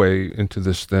segue into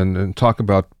this then and talk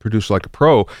about Produce Like a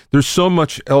Pro. There's so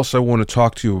much else I want to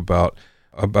talk to you about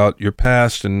your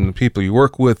past and the people you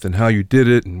work with and how you did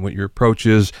it and what your approach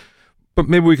is. But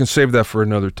maybe we can save that for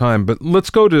another time. But let's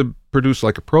go to Produce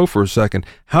Like a Pro for a second.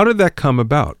 How did that come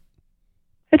about?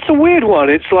 It's a weird one.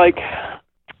 It's like,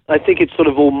 I think it's sort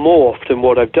of all morphed in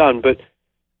what I've done. But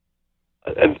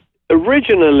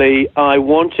originally,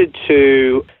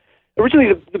 the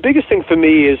biggest thing for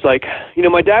me is like, you know,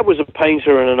 my dad was a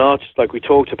painter and an artist like we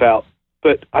talked about,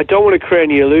 but I don't want to create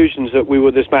any illusions that we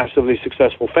were this massively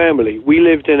successful family. We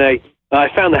lived I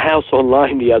found the house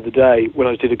online the other day when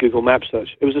I did a Google Map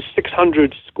search. It was a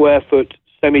 600 square foot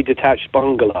semi-detached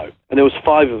bungalow, and there was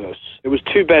 5 of us. It was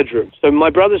 2 bedrooms. So my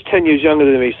brother's 10 years younger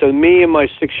than me, so me and my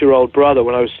 6-year-old brother,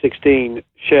 when I was 16,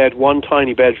 shared one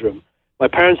tiny bedroom. My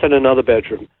parents had another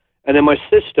bedroom. And then my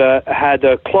sister had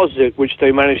a closet which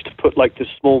they managed to put like this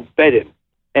small bed in,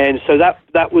 and so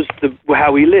that was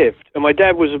how we lived. And my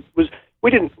dad was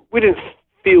we didn't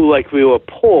feel like we were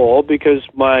poor because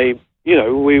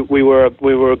we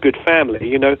were a good family,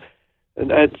 you know,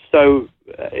 and so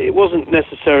it wasn't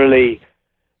necessarily.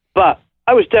 But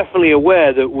I was definitely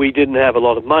aware that we didn't have a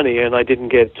lot of money, and I didn't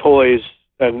get toys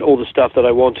and all the stuff that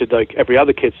I wanted like every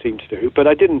other kid seemed to do. But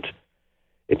I didn't.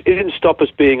 It didn't stop us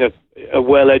being a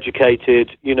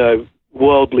well-educated, you know,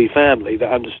 worldly family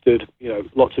that understood, you know,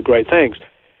 lots of great things.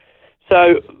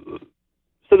 So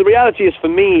the reality is for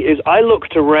me is I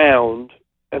looked around,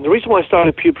 and the reason why I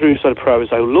started Produce Like a Pro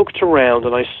is I looked around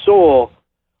and I saw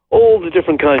all the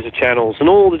different kinds of channels and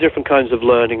all the different kinds of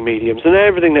learning mediums and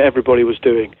everything that everybody was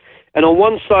doing. And on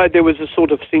one side, there was a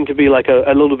sort of seemed to be like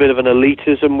a little bit of an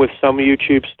elitism with some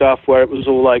YouTube stuff where it was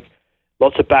all like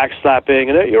lots of backslapping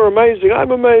and, "You're amazing,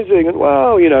 I'm amazing," and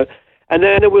wow, you know. And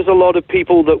then there was a lot of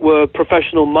people that were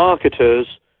professional marketers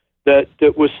that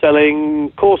were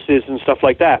selling courses and stuff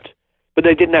like that. But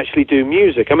they didn't actually do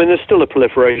music. I mean, there's still a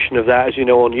proliferation of that, as you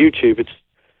know, on YouTube. It's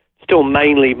still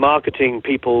mainly marketing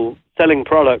people selling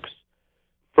products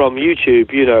from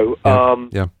YouTube, you know.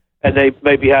 And they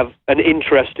maybe have an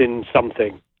interest in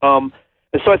something. And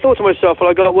so I thought to myself,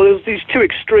 well, there's these two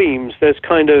extremes. There's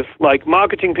kind of like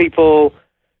marketing people,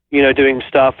 you know, doing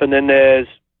stuff, and then there's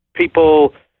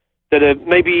people that are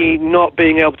maybe not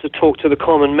being able to talk to the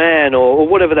common man or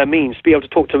whatever that means, be able to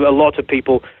talk to a lot of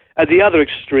people at the other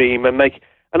extreme and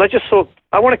I just thought,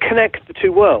 I want to connect the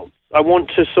two worlds. I want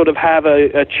to sort of have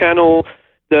a channel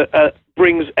that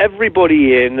brings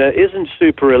everybody in, that isn't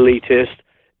super elitist,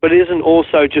 but isn't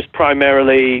also just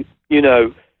primarily, you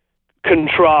know,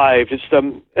 contrived.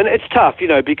 And it's tough, you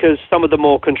know, because some of the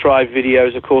more contrived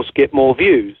videos, of course, get more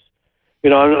views. You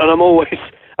know, and I'm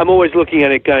always looking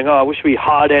at it going, I wish we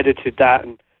hard edited that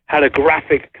and had a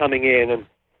graphic coming in, and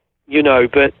you know.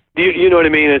 But you know what I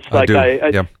mean? It's like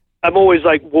I'm always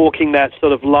like walking that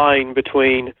sort of line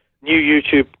between new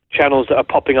YouTube channels that are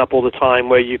popping up all the time,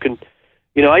 where you can,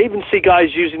 you know, I even see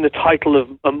guys using the title of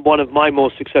one of my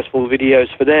more successful videos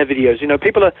for their videos. You know,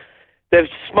 they're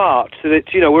smart. So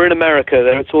that, you know, we're in America,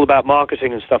 it's all about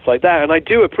marketing and stuff like that. And I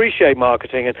do appreciate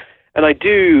marketing, and I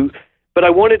do, but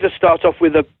I wanted to start off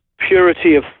with a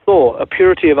purity of thought, a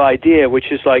purity of idea,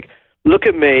 which is like, look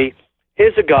at me,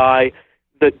 here's a guy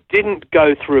that didn't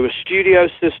go through a studio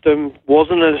system,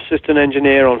 wasn't an assistant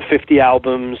engineer on 50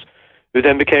 albums, who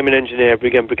then became an engineer,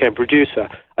 became producer.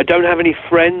 I don't have any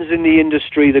friends in the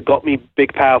industry that got me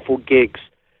big, powerful gigs.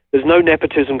 There's no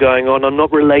nepotism going on. I'm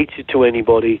not related to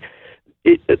anybody.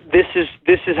 This is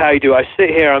how you do it. I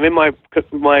sit here, I'm in my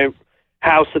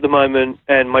house at the moment,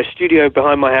 and my studio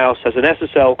behind my house has an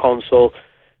SSL console,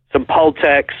 some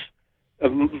Pultecs, a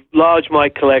large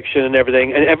mic collection and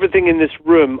everything in this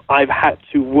room I've had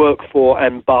to work for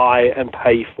and buy and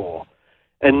pay for.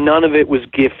 And none of it was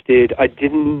gifted. I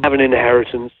didn't have an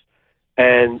inheritance.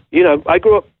 And, you know, I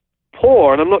grew up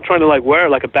poor, and I'm not trying to like wear it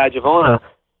like a badge of honor.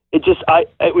 It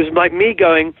was like me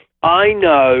going, I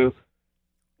know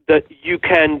that you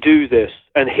can do this.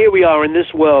 And here we are in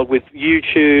this world with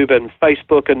YouTube and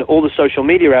Facebook and all the social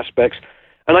media aspects,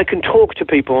 and I can talk to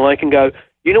people and I can go,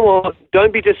 you know what,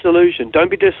 don't be disillusioned. Don't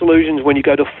be disillusioned when you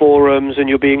go to forums and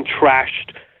you're being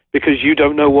trashed because you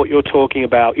don't know what you're talking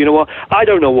about. You know what, I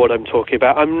don't know what I'm talking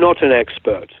about. I'm not an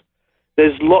expert.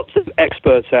 There's lots of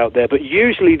experts out there, but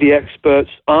usually the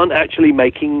experts aren't actually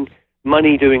making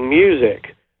money doing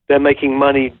music. They're making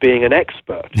money being an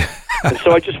expert. And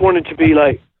so I just wanted to be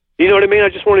like, you know what I mean? I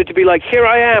just wanted to be like, here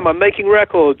I am, I'm making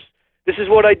records. This is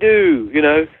what I do, you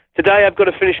know. Today I've got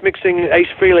to finish mixing Ace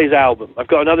Frehley's album. I've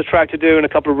got another track to do and a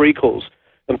couple of recalls,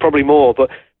 and probably more. But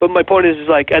my point is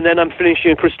like, and then I'm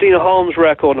finishing a Christina Holmes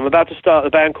record. I'm about to start a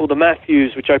band called The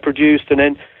Matthews, which I produced, and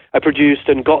then I produced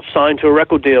and got signed to a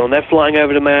record deal, and they're flying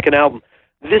over to make an album.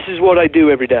 This is what I do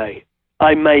every day.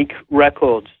 I make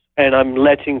records, and I'm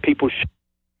letting people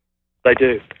what I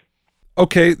do.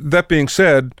 Okay, that being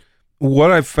said,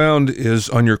 what I've found is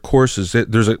on your courses,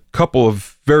 there's a couple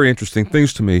of very interesting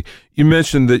things to me. You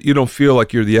mentioned that you don't feel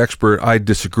like you're the expert. I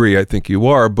disagree. I think you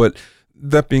are. But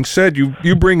that being said,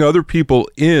 you bring other people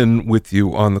in with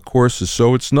you on the courses.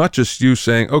 So it's not just you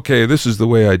saying, okay, this is the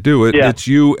way I do it. Yeah. It's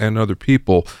you and other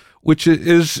people, which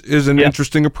is an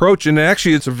interesting approach. And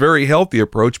actually, it's a very healthy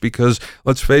approach because,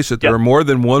 let's face it, there are more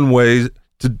than one way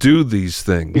to do these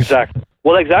things. Exactly.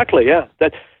 Well, exactly, yeah.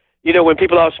 You know, when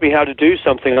people ask me how to do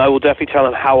something, I will definitely tell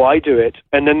them how I do it.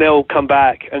 And then they'll come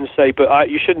back and say,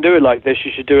 but you shouldn't do it like this,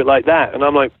 you should do it like that. And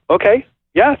I'm like, okay,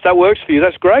 yeah, if that works for you,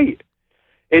 that's great.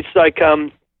 It's like,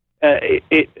 you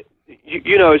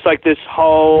know, it's like this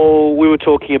whole, we were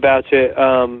talking about it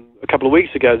a couple of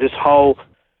weeks ago, this whole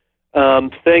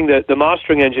thing that the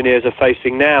mastering engineers are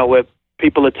facing now, where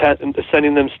people are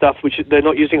sending them stuff which they're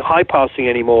not using high passing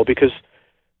anymore because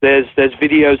there's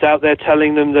videos out there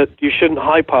telling them that you shouldn't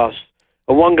high pass.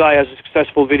 And one guy has a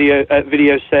successful video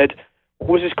said,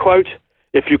 what was his quote?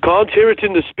 If you can't hear it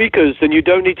in the speakers, then you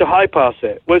don't need to high pass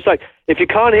it. Well, it's like, if you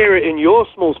can't hear it in your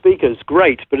small speakers,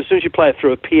 great. But as soon as you play it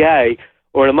through a PA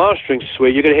or in a mastering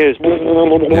suite, you're going to hear this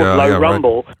low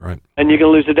rumble, right. And you're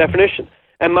going to lose the definition.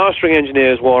 And mastering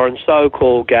engineers, Warren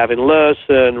Sokol, Gavin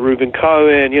Lurson, Ruben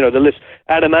Cohen, you know, the list,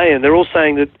 Adam Ayen, they're all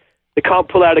saying that they can't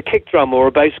pull out a kick drum or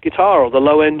a bass guitar or the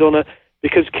low end on a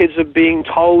because kids are being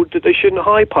told that they shouldn't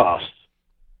high pass.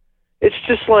 It's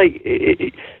just like,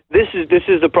 this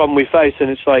is the problem we face, and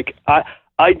it's like,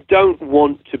 I don't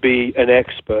want to be an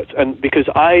expert, and because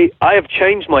I have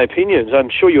changed my opinions, I'm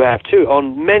sure you have too,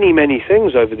 on many, many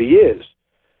things over the years.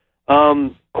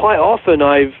 Quite often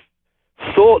I've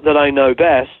thought that I know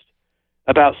best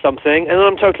about something, and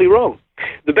I'm totally wrong.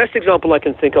 The best example I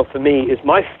can think of for me is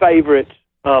my favorite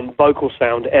vocal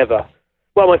sound ever.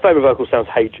 Well, my favorite vocal sound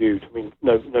is Hey Jude. I mean,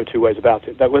 no two ways about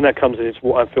it. When that comes in,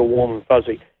 I feel warm and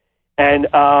fuzzy. And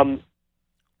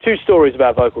two stories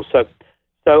about vocals.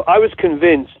 So I was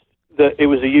convinced that it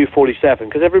was a U47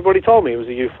 because everybody told me it was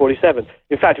a U47.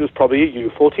 In fact, it was probably a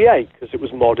U48 because it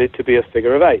was modded to be a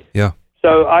figure of 8. Yeah.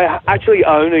 So I actually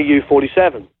own a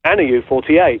U47 and a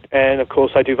U48, and of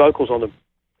course I do vocals on them.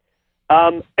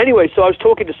 Anyway, so I was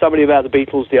talking to somebody about the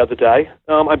Beatles the other day.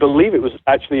 I believe it was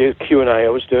actually a Q&A I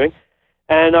was doing,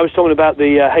 and I was talking about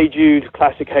the Hey Jude,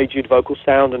 classic Hey Jude vocal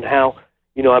sound, and how,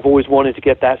 you know, I've always wanted to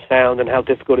get that sound and how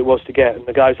difficult it was to get. And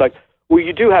the guy's like, well,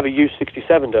 you do have a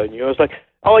U67, don't you? I was like,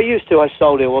 oh, I used to. I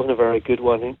sold it. It wasn't a very good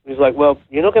one. He was like, well,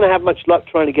 you're not going to have much luck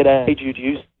trying to get a Hey Jude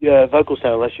vocal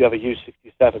sound unless you have a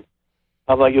U67.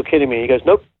 I'm like, you're kidding me. He goes,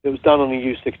 nope, it was done on a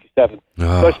U67.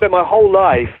 So I spent my whole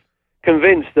life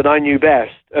convinced that I knew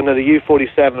best and that a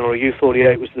U47 or a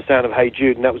U48 was the sound of Hey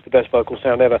Jude and that was the best vocal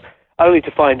sound ever, only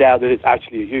to find out that it's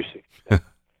actually a U67.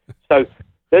 So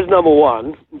there's number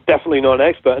one, definitely not an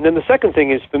expert. And then the second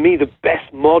thing is, for me, the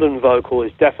best modern vocal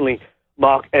is definitely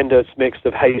Mark Endert's mix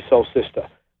of Hey Soul Sister.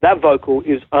 That vocal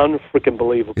is unfreaking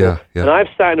believable. Yeah. And I've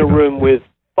sat in a room with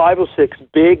 5 or 6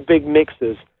 big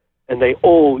mixers, and they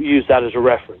all use that as a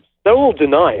reference. They all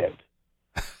deny it,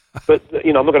 but,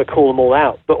 you know, I'm not going to call them all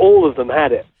out, but all of them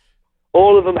had it.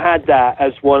 All of them had that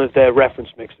as one of their reference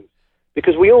mixes,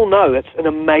 because we all know that's an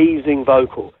amazing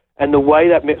vocal, and the way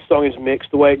that song is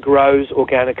mixed, the way it grows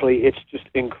organically, it's just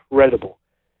incredible.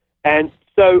 And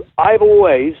so I've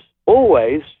always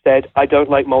said I don't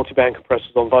like multiband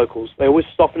compressors on vocals. They always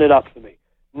soften it up for me.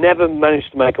 Never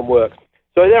managed to make them work.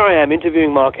 So there I am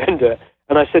interviewing Mark Endert,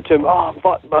 and I said to him,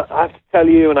 but I have to tell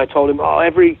you, and I told him,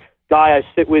 every guy I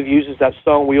sit with uses that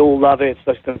song. We all love it. It's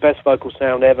like the best vocal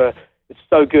sound ever. It's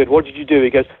so good. What did you do? He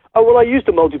goes, well, I used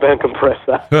a multiband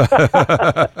compressor.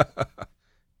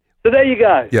 So there you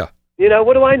go. Yeah. You know,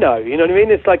 what do I know? You know what I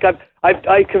mean? It's like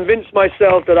I convinced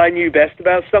myself that I knew best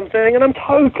about something, and I'm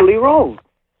totally wrong.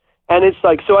 And it's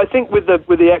like, so I think with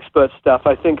the expert stuff,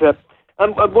 I think that I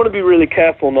want to be really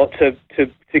careful not to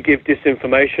give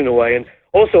disinformation away. And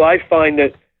also, I find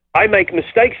that I make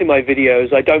mistakes in my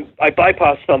videos. I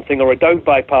bypass something, or I don't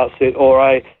bypass it, or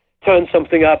I turn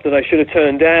something up that I should have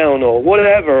turned down, or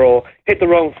whatever, or hit the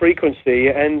wrong frequency,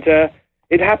 and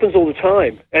it happens all the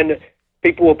time. And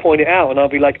people will point it out, and I'll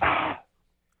be like,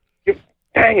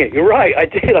 dang it, you're right, I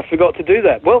did. I forgot to do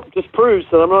that. Well, just proves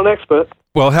that I'm not an expert.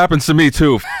 Well, it happens to me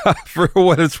too, for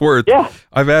what it's worth. Yeah.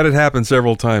 I've had it happen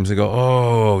several times. I go,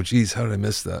 oh, geez, how did I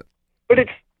miss that? But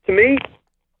it's, to me,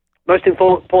 most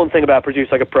important thing about Produce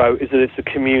Like a Pro is that it's a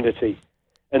community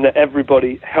and that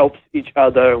everybody helps each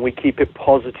other and we keep it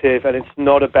positive, and it's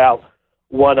not about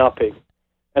one-upping.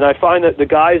 And I find that the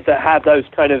guys that have those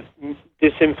kind of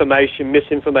misinformation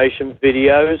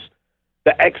videos,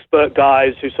 the expert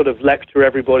guys who sort of lecture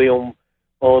everybody on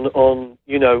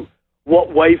you know, what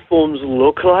waveforms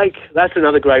look like, that's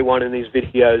another great one in these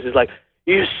videos. It's like,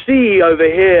 you see over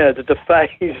here that the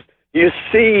phase, you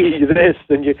see this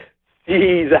and you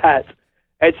see that.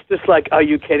 It's just like, are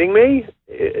you kidding me?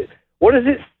 What does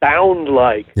it sound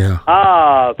like? Yeah.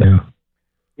 Yeah.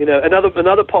 You know,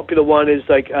 another popular one is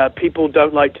like people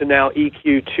don't like to now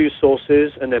EQ 2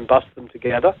 sources and then bust them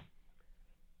together.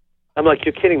 I'm like,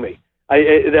 you're kidding me.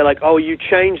 They're like, you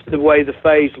changed the way the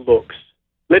phase looks.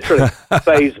 Literally,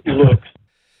 phase looks.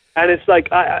 And it's like,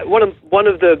 one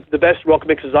of the best rock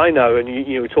mixers I know, and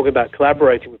you were talking about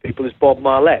collaborating with people, is Bob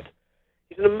Marlette.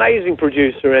 He's an amazing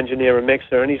producer, engineer, and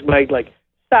mixer, and he's made like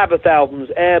Sabbath albums,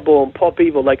 Airborne, Pop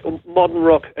Evil, like modern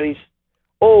rock, and he's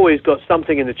always got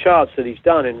something in the charts that he's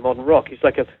done in modern rock. He's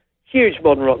like a huge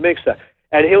modern rock mixer,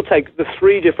 and he'll take the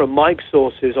 3 different mic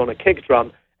sources on a kick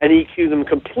drum and EQ them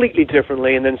completely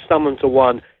differently and then sum them to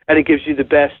one, and it gives you the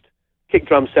best kick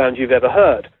drum sound you've ever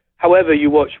heard. However, you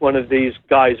watch one of these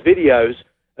guys' videos,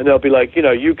 and they'll be like, you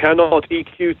know, you cannot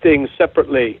EQ things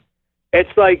separately.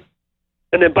 It's like,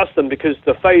 and then bust them because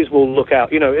the phase will look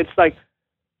out. You know, it's like,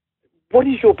 what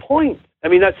is your point? I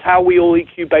mean, that's how we all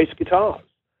EQ bass guitars.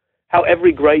 How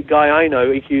every great guy I know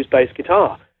EQs bass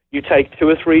guitar. You take 2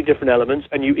 or 3 different elements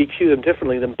and you EQ them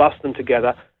differently, then bust them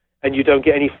together, and you don't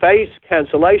get any phase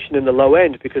cancellation in the low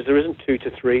end because there isn't 2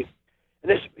 to 3. And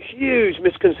there's huge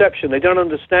misconception. They don't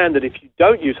understand that if you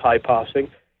don't use high passing,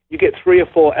 you get 3 or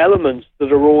 4 elements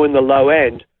that are all in the low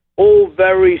end, all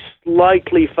very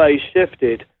slightly phase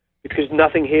shifted because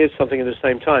nothing hears something at the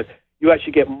same time. You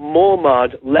actually get more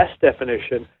mud, less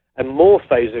definition, and more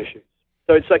phase issues.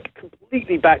 So it's like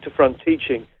completely back to front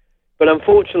teaching. But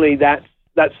unfortunately, that's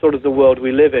sort of the world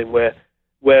we live in, where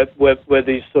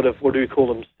these sort of, what do we call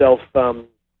them,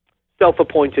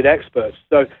 self-appointed experts.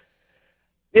 So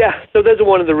yeah, so those are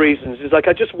one of the reasons. Is like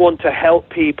I just want to help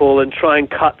people and try and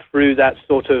cut through that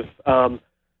sort of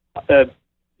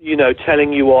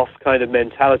telling you off kind of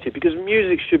mentality, because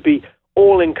music should be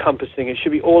all-encompassing. It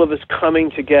should be all of us coming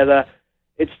together.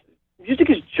 Music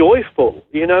is joyful,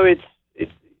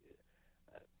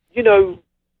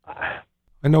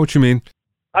 I know what you mean.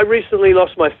 I recently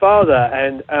lost my father,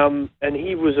 and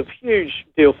he was a huge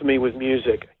deal for me with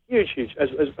music. Huge, as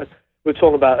we were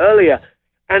talking about earlier.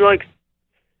 And like,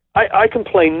 I can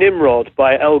play Nimrod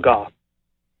by Elgar.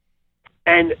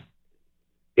 And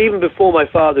even before my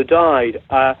father died,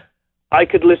 I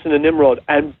could listen to Nimrod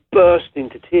and burst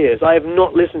into tears. I have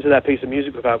not listened to that piece of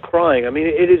music without crying. I mean,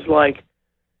 it is like,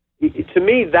 to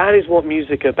me, that is what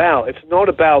music is about. It's not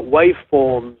about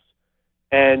waveforms.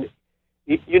 And,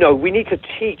 we need to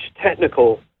teach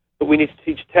technical, but we need to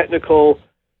teach technical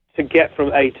to get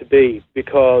from A to B,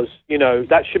 because,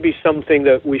 that should be something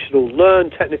that we should all learn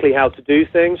technically how to do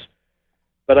things.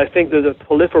 But I think that the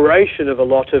proliferation of a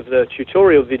lot of the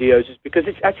tutorial videos is because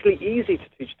it's actually easy to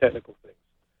teach technical things.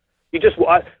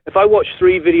 If I watch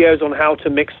 3 videos on how to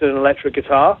mix an electric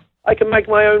guitar, I can make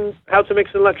my own how to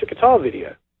mix an electric guitar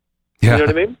video. Yeah. You know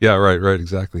what I mean? Yeah, right,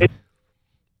 exactly.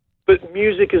 But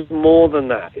music is more than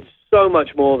that. It's so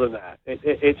much more than that.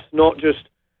 It's not just,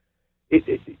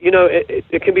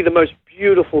 it can be the most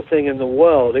beautiful thing in the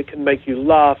world. It can make you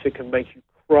laugh. It can make you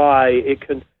cry. It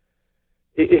can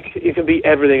be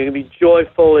everything. It can be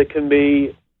joyful. It can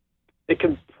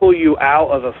pull you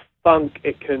out of a funk.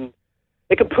 It can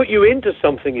put you into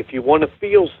something if you want to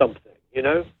feel something,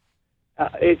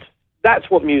 that's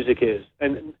what music is.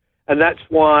 And that's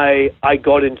why I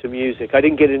got into music. I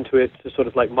didn't get into it to sort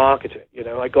of like market it,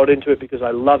 I got into it because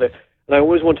I love it. And I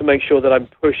always want to make sure that I'm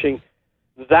pushing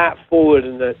that forward,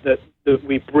 and that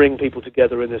we bring people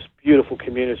together in this beautiful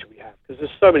community we have. Because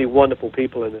there's so many wonderful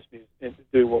people in this music,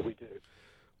 doing what we do.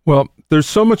 Well, there's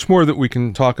so much more that we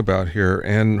can talk about here,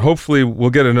 and hopefully we'll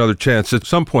get another chance at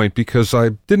some point, because I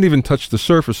didn't even touch the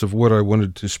surface of what I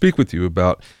wanted to speak with you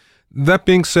about. That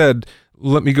being said,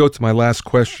 let me go to my last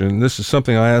question. This is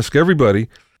something I ask everybody.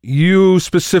 You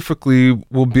specifically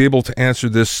will be able to answer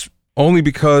this only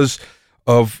because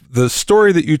of the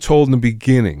story that you told in the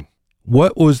beginning.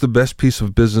 What was the best piece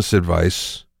of business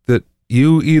advice that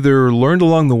you either learned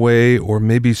along the way or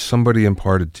maybe somebody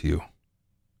imparted to you?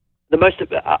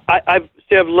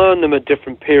 I've learned them at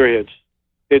different periods.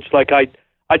 It's like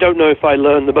I don't know if I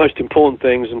learned the most important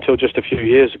things until just a few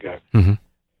years ago. Mm-hmm.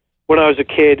 When I was a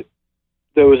kid,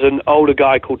 there was an older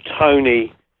guy called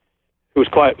Tony, who was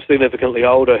quite significantly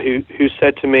older, who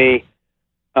said to me,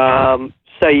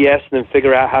 say yes and then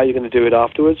figure out how you're going to do it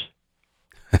afterwards.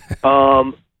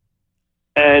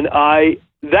 And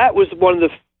that was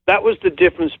the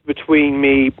difference between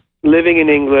me living in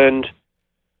England,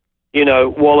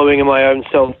 wallowing in my own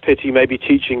self-pity, maybe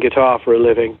teaching guitar for a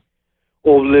living,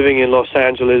 or living in Los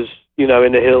Angeles, in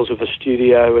the hills of a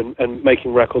studio and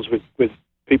making records with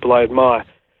people I admire.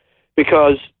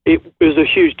 Because it was a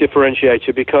huge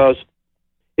differentiator, because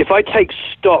if I take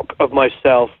stock of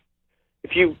myself,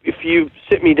 if you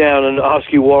sit me down and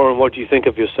ask you, Warren, what do you think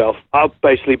of yourself? I'll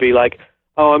basically be like,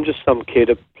 oh, I'm just some kid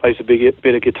who plays a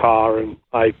bit of guitar and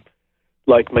I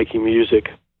like making music.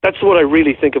 That's what I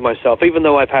really think of myself, even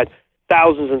though I've had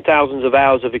thousands and thousands of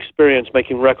hours of experience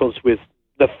making records with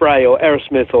The Fray or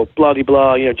Aerosmith or bloody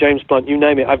blah, James Blunt, you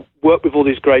name it. I've worked with all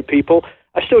these great people.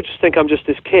 I still just think I'm just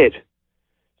this kid.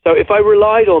 So if I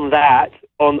relied on that,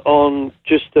 on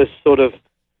just this sort of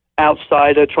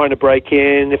outsider trying to break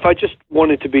in, if I just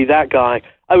wanted to be that guy,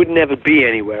 I would never be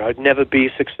anywhere. I'd never be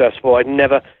successful. I'd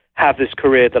never have this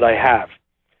career that I have.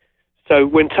 So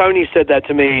when Tony said that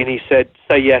to me and he said,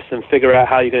 say yes and figure out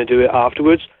how you're going to do it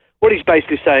afterwards, what he's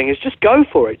basically saying is just go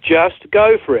for it. Just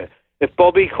go for it. If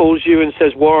Bobby calls you and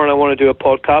says, Warren, I want to do a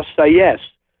podcast, say yes.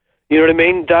 You know what I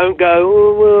mean? Don't go,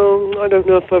 oh, well, I don't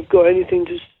know if I've got anything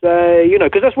to say,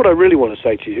 because that's what I really want to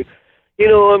say to you. I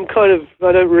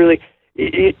don't really,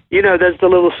 there's the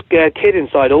little scared kid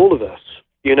inside all of us,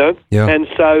 Yeah. And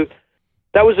so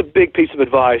that was a big piece of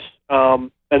advice.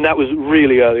 And that was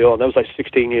really early on. That was like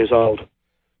 16 years old,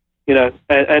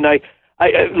 and I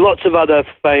lots of other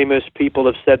famous people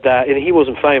have said that, and he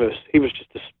wasn't famous. He was just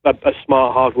a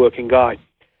smart, hardworking guy.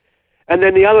 And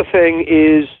then the other thing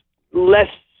is less,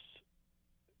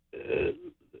 and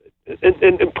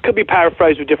it could be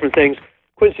paraphrased with different things.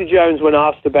 Quincy Jones, when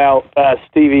asked about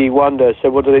Stevie Wonder,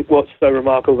 said, "What's so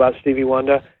remarkable about Stevie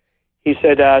Wonder?" He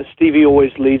said, "Stevie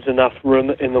always leaves enough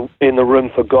room in the room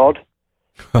for God."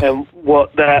 And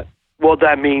what that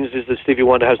means is that Stevie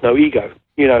Wonder has no ego.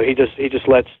 You know, he just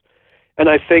lets. And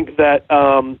I think that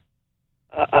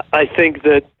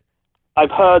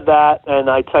I've heard that, and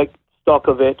I take stock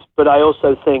of it. But I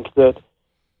also think that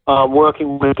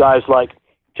working with guys like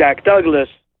Jack Douglas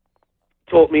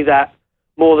taught me that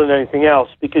more than anything else,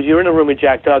 because you're in a room with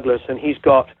Jack Douglas, and he's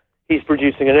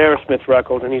producing an Aerosmith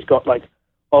record, and he's got, like,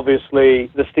 obviously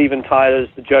the Steven Tylers,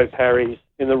 the Joe Perrys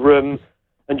in the room,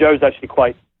 and Joe's actually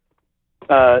quite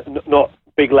not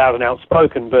big, loud, and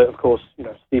outspoken, but of course, you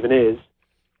know, Steven is.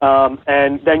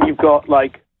 And then you've got,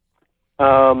 like,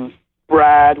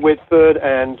 Brad Whitford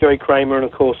and Joey Kramer, and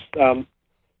of course Tom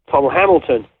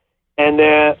Hamilton, and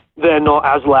they're not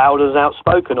as loud as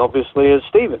outspoken, obviously, as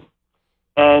Steven.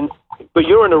 But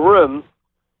you're in a room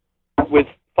with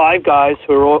 5 guys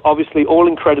who are obviously all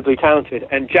incredibly talented,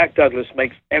 and Jack Douglas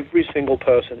makes every single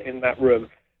person in that room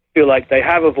feel like they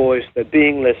have a voice, they're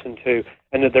being listened to,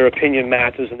 and that their opinion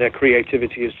matters and their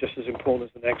creativity is just as important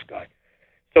as the next guy.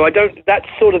 So that's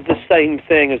sort of the same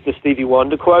thing as the Stevie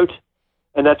Wonder quote,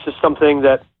 and that's just something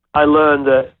that I learned,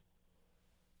 that,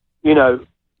 you know,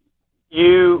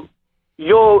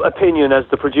 your opinion as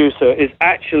the producer is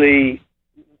actually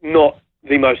not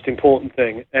the most important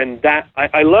thing. And that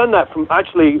I learned that from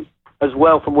actually as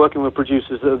well from working with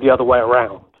producers that are the other way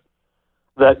around,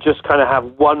 that just kind of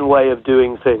have one way of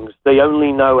doing things. They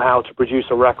only know how to produce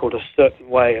a record a certain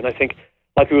way. And I think,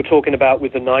 like we were talking about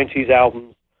with the 90s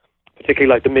albums,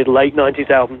 particularly like the mid-late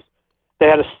 90s albums, they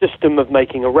had a system of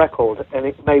making a record, and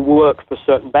it may work for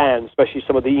certain bands, especially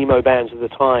some of the emo bands of the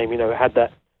time. You know, it had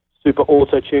that super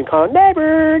auto-tune kind of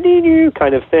never need you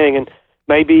kind of thing, and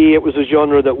maybe it was a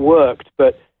genre that worked,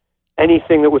 but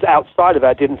anything that was outside of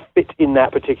that didn't fit in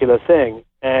that particular thing.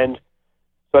 And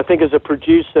so I think as a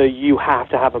producer, you have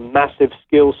to have a massive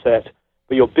skill set,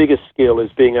 but your biggest skill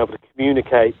is being able to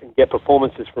communicate and get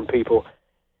performances from people.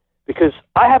 Because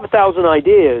I have 1,000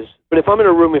 ideas, but if I'm in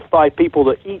a room with 5 people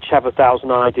that each have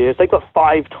 1,000 ideas, they've got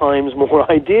 5 times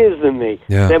more ideas than me.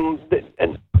 Yeah.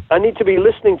 And I need to be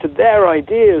listening to their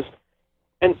ideas.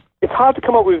 And it's hard to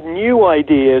come up with new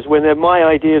ideas when they're my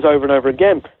ideas over and over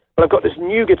again. But I've got this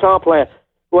new guitar player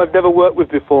who I've never worked with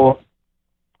before,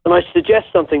 and I suggest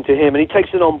something to him, and he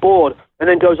takes it on board and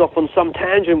then goes off on some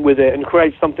tangent with it and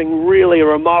creates something really a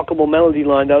remarkable melody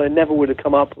line that I never would have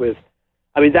come up with.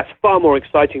 I mean, that's far more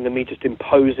exciting than me just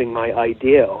imposing my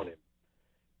idea on him.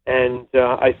 And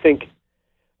I think,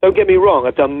 don't get me wrong,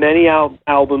 I've done many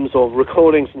albums or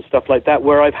recordings and stuff like that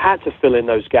where I've had to fill in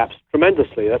those gaps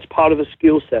tremendously. That's part of the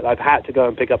skill set. I've had to go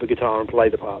and pick up a guitar and play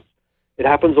the parts. It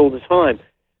happens all the time.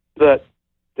 But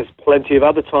there's plenty of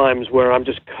other times where I'm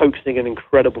just coaxing an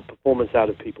incredible performance out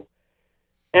of people.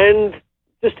 And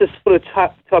just to sort of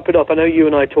top it off, I know you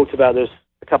and I talked about this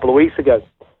a couple of weeks ago.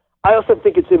 I also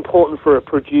think it's important for a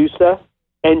producer,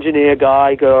 engineer,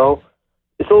 guy, girl,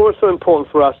 it's also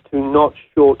important for us to not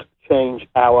shortchange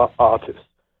our artists.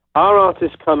 Our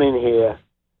artists come in here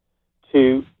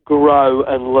to grow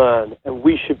and learn, and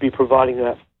we should be providing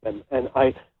that for them.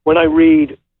 And when I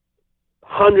read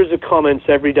hundreds of comments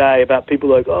every day about people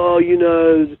like, oh, you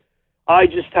know, I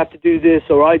just have to do this,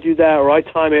 or I do that, or I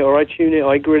time it, or I tune it,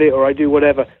 or I grid it, or I do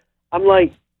whatever. I'm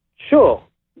like, sure,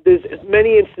 there's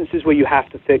many instances where you have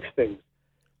to fix things.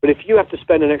 But if you have to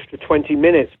spend an extra 20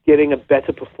 minutes getting a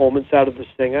better performance out of the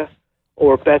singer,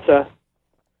 or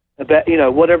you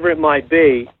know, whatever it might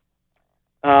be,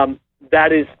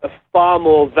 that is a far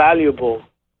more valuable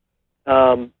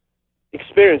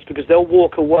experience, because they'll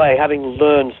walk away having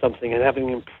learned something and having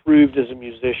improved as a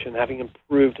musician, having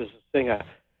improved as a singer.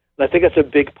 And I think that's a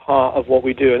big part of what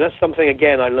we do. And that's something,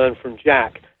 again, I learned from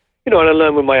Jack. You know, and I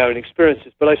learned with my own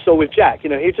experiences. But I saw with Jack, you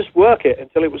know, he'd just work it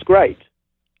until it was great.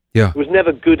 Yeah. It was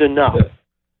never good enough.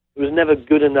 It was never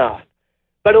good enough.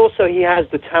 But also he has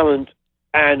the talent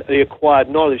and the acquired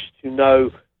knowledge to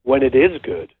know when it is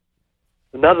good.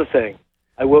 Another thing,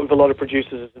 I worked with a lot of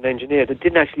producers as an engineer that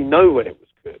didn't actually know when it was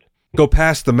good. Go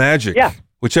past the magic, yeah,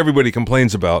 which everybody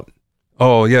complains about.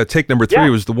 Oh, yeah, take number 3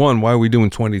 was the one. Why are we doing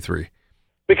 23?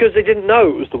 Because they didn't know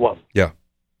it was the one. Yeah.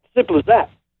 Simple as that,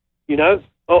 you know?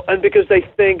 Oh, and because they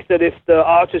think that if the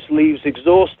artist leaves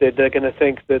exhausted, they're going to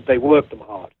think that they worked them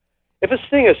hard. If a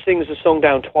singer sings a song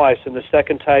down twice and the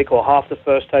second take, or half the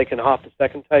first take and half the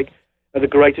second take, are the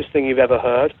greatest thing you've ever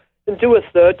heard, then do a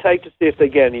third take to see if they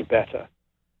get any better.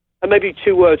 And maybe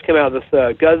 2 words come out of the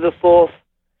third. Go to the fourth.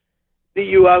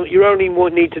 you only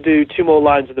need to do 2 more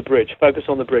lines of the bridge. Focus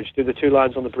on the bridge. Do the 2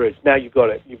 lines on the bridge. Now you've got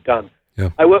it. You've done.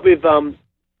 Yeah. I worked with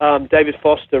David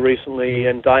Foster recently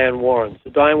and Diane Warren. So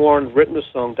Diane Warren had written the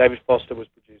song. David Foster was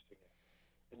producing it.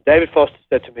 And David Foster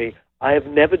said to me, I have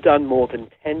never done more than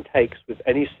 10 takes with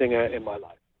any singer in my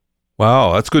life.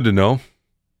 Wow, that's good to know.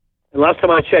 And last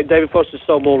time I checked, David Foster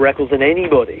sold more records than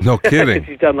anybody. No kidding.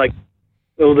 He's done like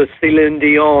all the Celine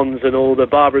Dion's and all the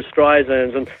Barbara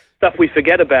Streisands and stuff we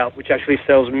forget about, which actually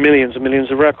sells millions and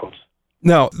millions of records.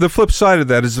 Now, the flip side of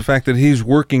that is the fact that he's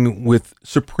working with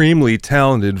supremely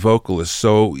talented vocalists.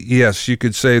 So, yes, you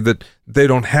could say that they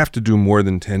don't have to do more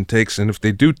than 10 takes, and if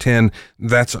they do 10,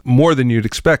 that's more than you'd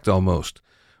expect almost.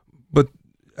 But,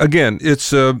 again,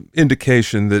 it's an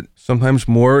indication that sometimes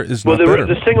more is not better.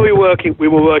 The singer we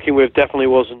were working with definitely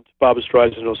wasn't Barbara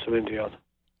Streisand or Celine Dion.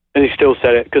 And he still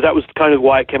said it, because that was kind of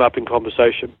why it came up in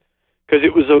conversation. Because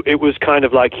it was kind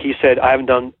of like he said, I haven't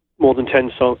done more than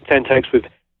 10 takes with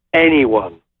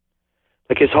anyone.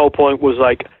 Like his whole point was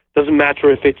like, doesn't matter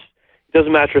if it's a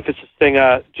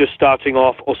singer just starting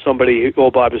off or somebody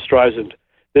or Barbara Streisand.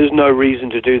 There's no reason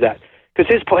to do that. Because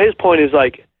his point is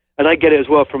like, and I get it as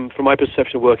well from my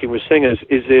perception of working with singers,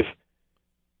 is if,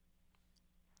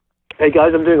 hey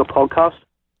guys, I'm doing a podcast.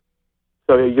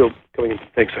 So you're coming in.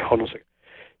 Thanks. Hold on a second.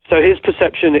 So his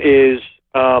perception is,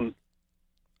 so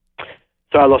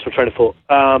I lost my train of thought.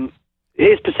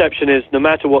 His perception is no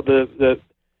matter what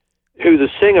who the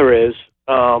singer is,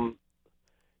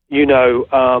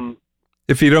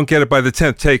 if you don't get it by the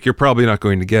 10th take, you're probably not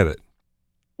going to get it.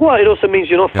 Well, it also means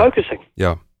you're not focusing.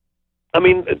 Yeah. I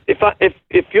mean,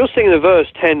 if you're singing the verse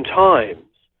 10 times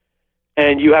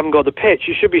and you haven't got the pitch,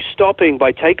 you should be stopping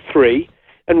by take 3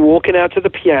 and walking out to the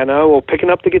piano or picking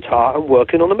up the guitar and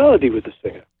working on the melody with the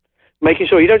singer. Making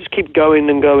sure you don't just keep going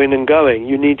and going and going.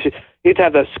 You need to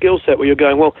have that skill set where you're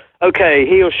going, well, okay,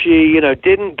 he or she,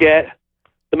 didn't get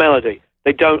the melody.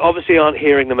 They obviously aren't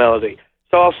hearing the melody.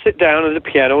 So I'll sit down at the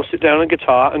piano or sit down on the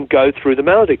guitar and go through the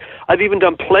melody. I've even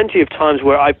done plenty of times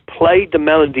where I've played the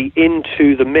melody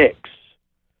into the mix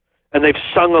and they've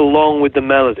sung along with the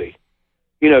melody.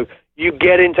 You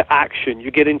get into action, you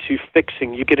get into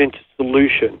fixing, you get into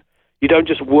solution. You don't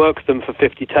just work them for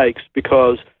 50 takes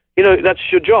because,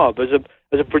 that's your job. As a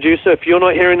producer, if you're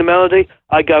not hearing the melody,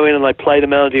 I go in and I play the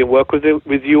melody and work with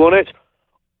you on it.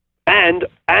 And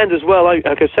as well, like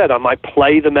I said, I might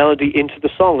play the melody into the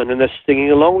song and then they're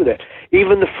singing along with it.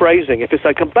 Even the phrasing, if it's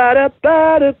like, I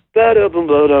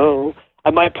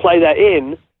might play that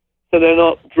in so they're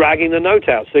not dragging the note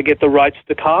out, so they get the right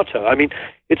staccato. I mean,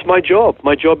 it's my job.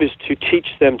 My job is to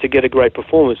teach them to get a great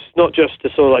performance. It's not just to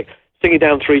sort of like sing it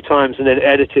down 3 times and then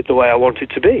edit it the way I want it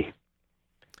to be.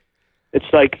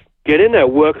 It's like, get in there,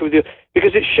 work with you,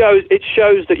 because it shows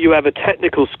that you have a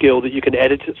technical skill that you can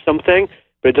edit something,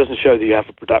 but it doesn't show that you have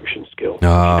a production skill. You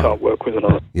can't work with it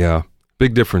on. Yeah,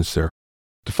 big difference there.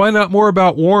 To find out more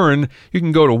about Warren, you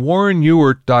can go to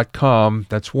warrenhuart.com.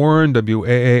 That's Warren,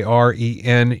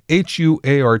 WAREN,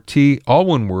 all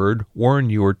one word,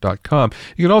 warrenhuart.com.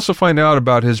 You can also find out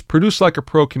about his Produce Like a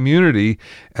Pro community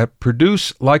at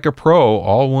Produce Like a Pro,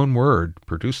 all one word,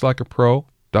 producelikeapro.com.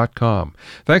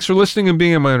 Thanks for listening and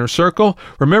being in my inner circle.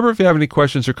 Remember, if you have any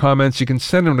questions or comments, you can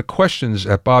send them to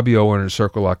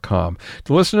questions@BobbyOInnerCircle.com.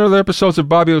 To listen to other episodes of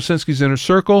Bobby Owsinski's Inner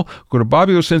Circle, go to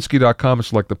BobbyOwsinski.com and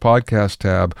select the podcast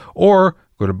tab, or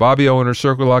go to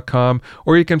BobbyOInnerCircle.com,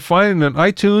 or you can find it on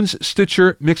iTunes,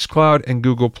 Stitcher, Mixcloud, and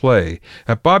Google Play.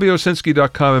 At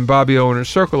BobbyOwsinski.com and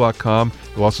BobbyOInnerCircle.com,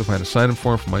 you'll also find a sign-in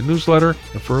form for my newsletter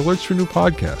and for alerts for new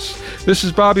podcasts. This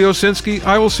is Bobby Owsinski.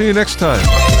 I will see you next time.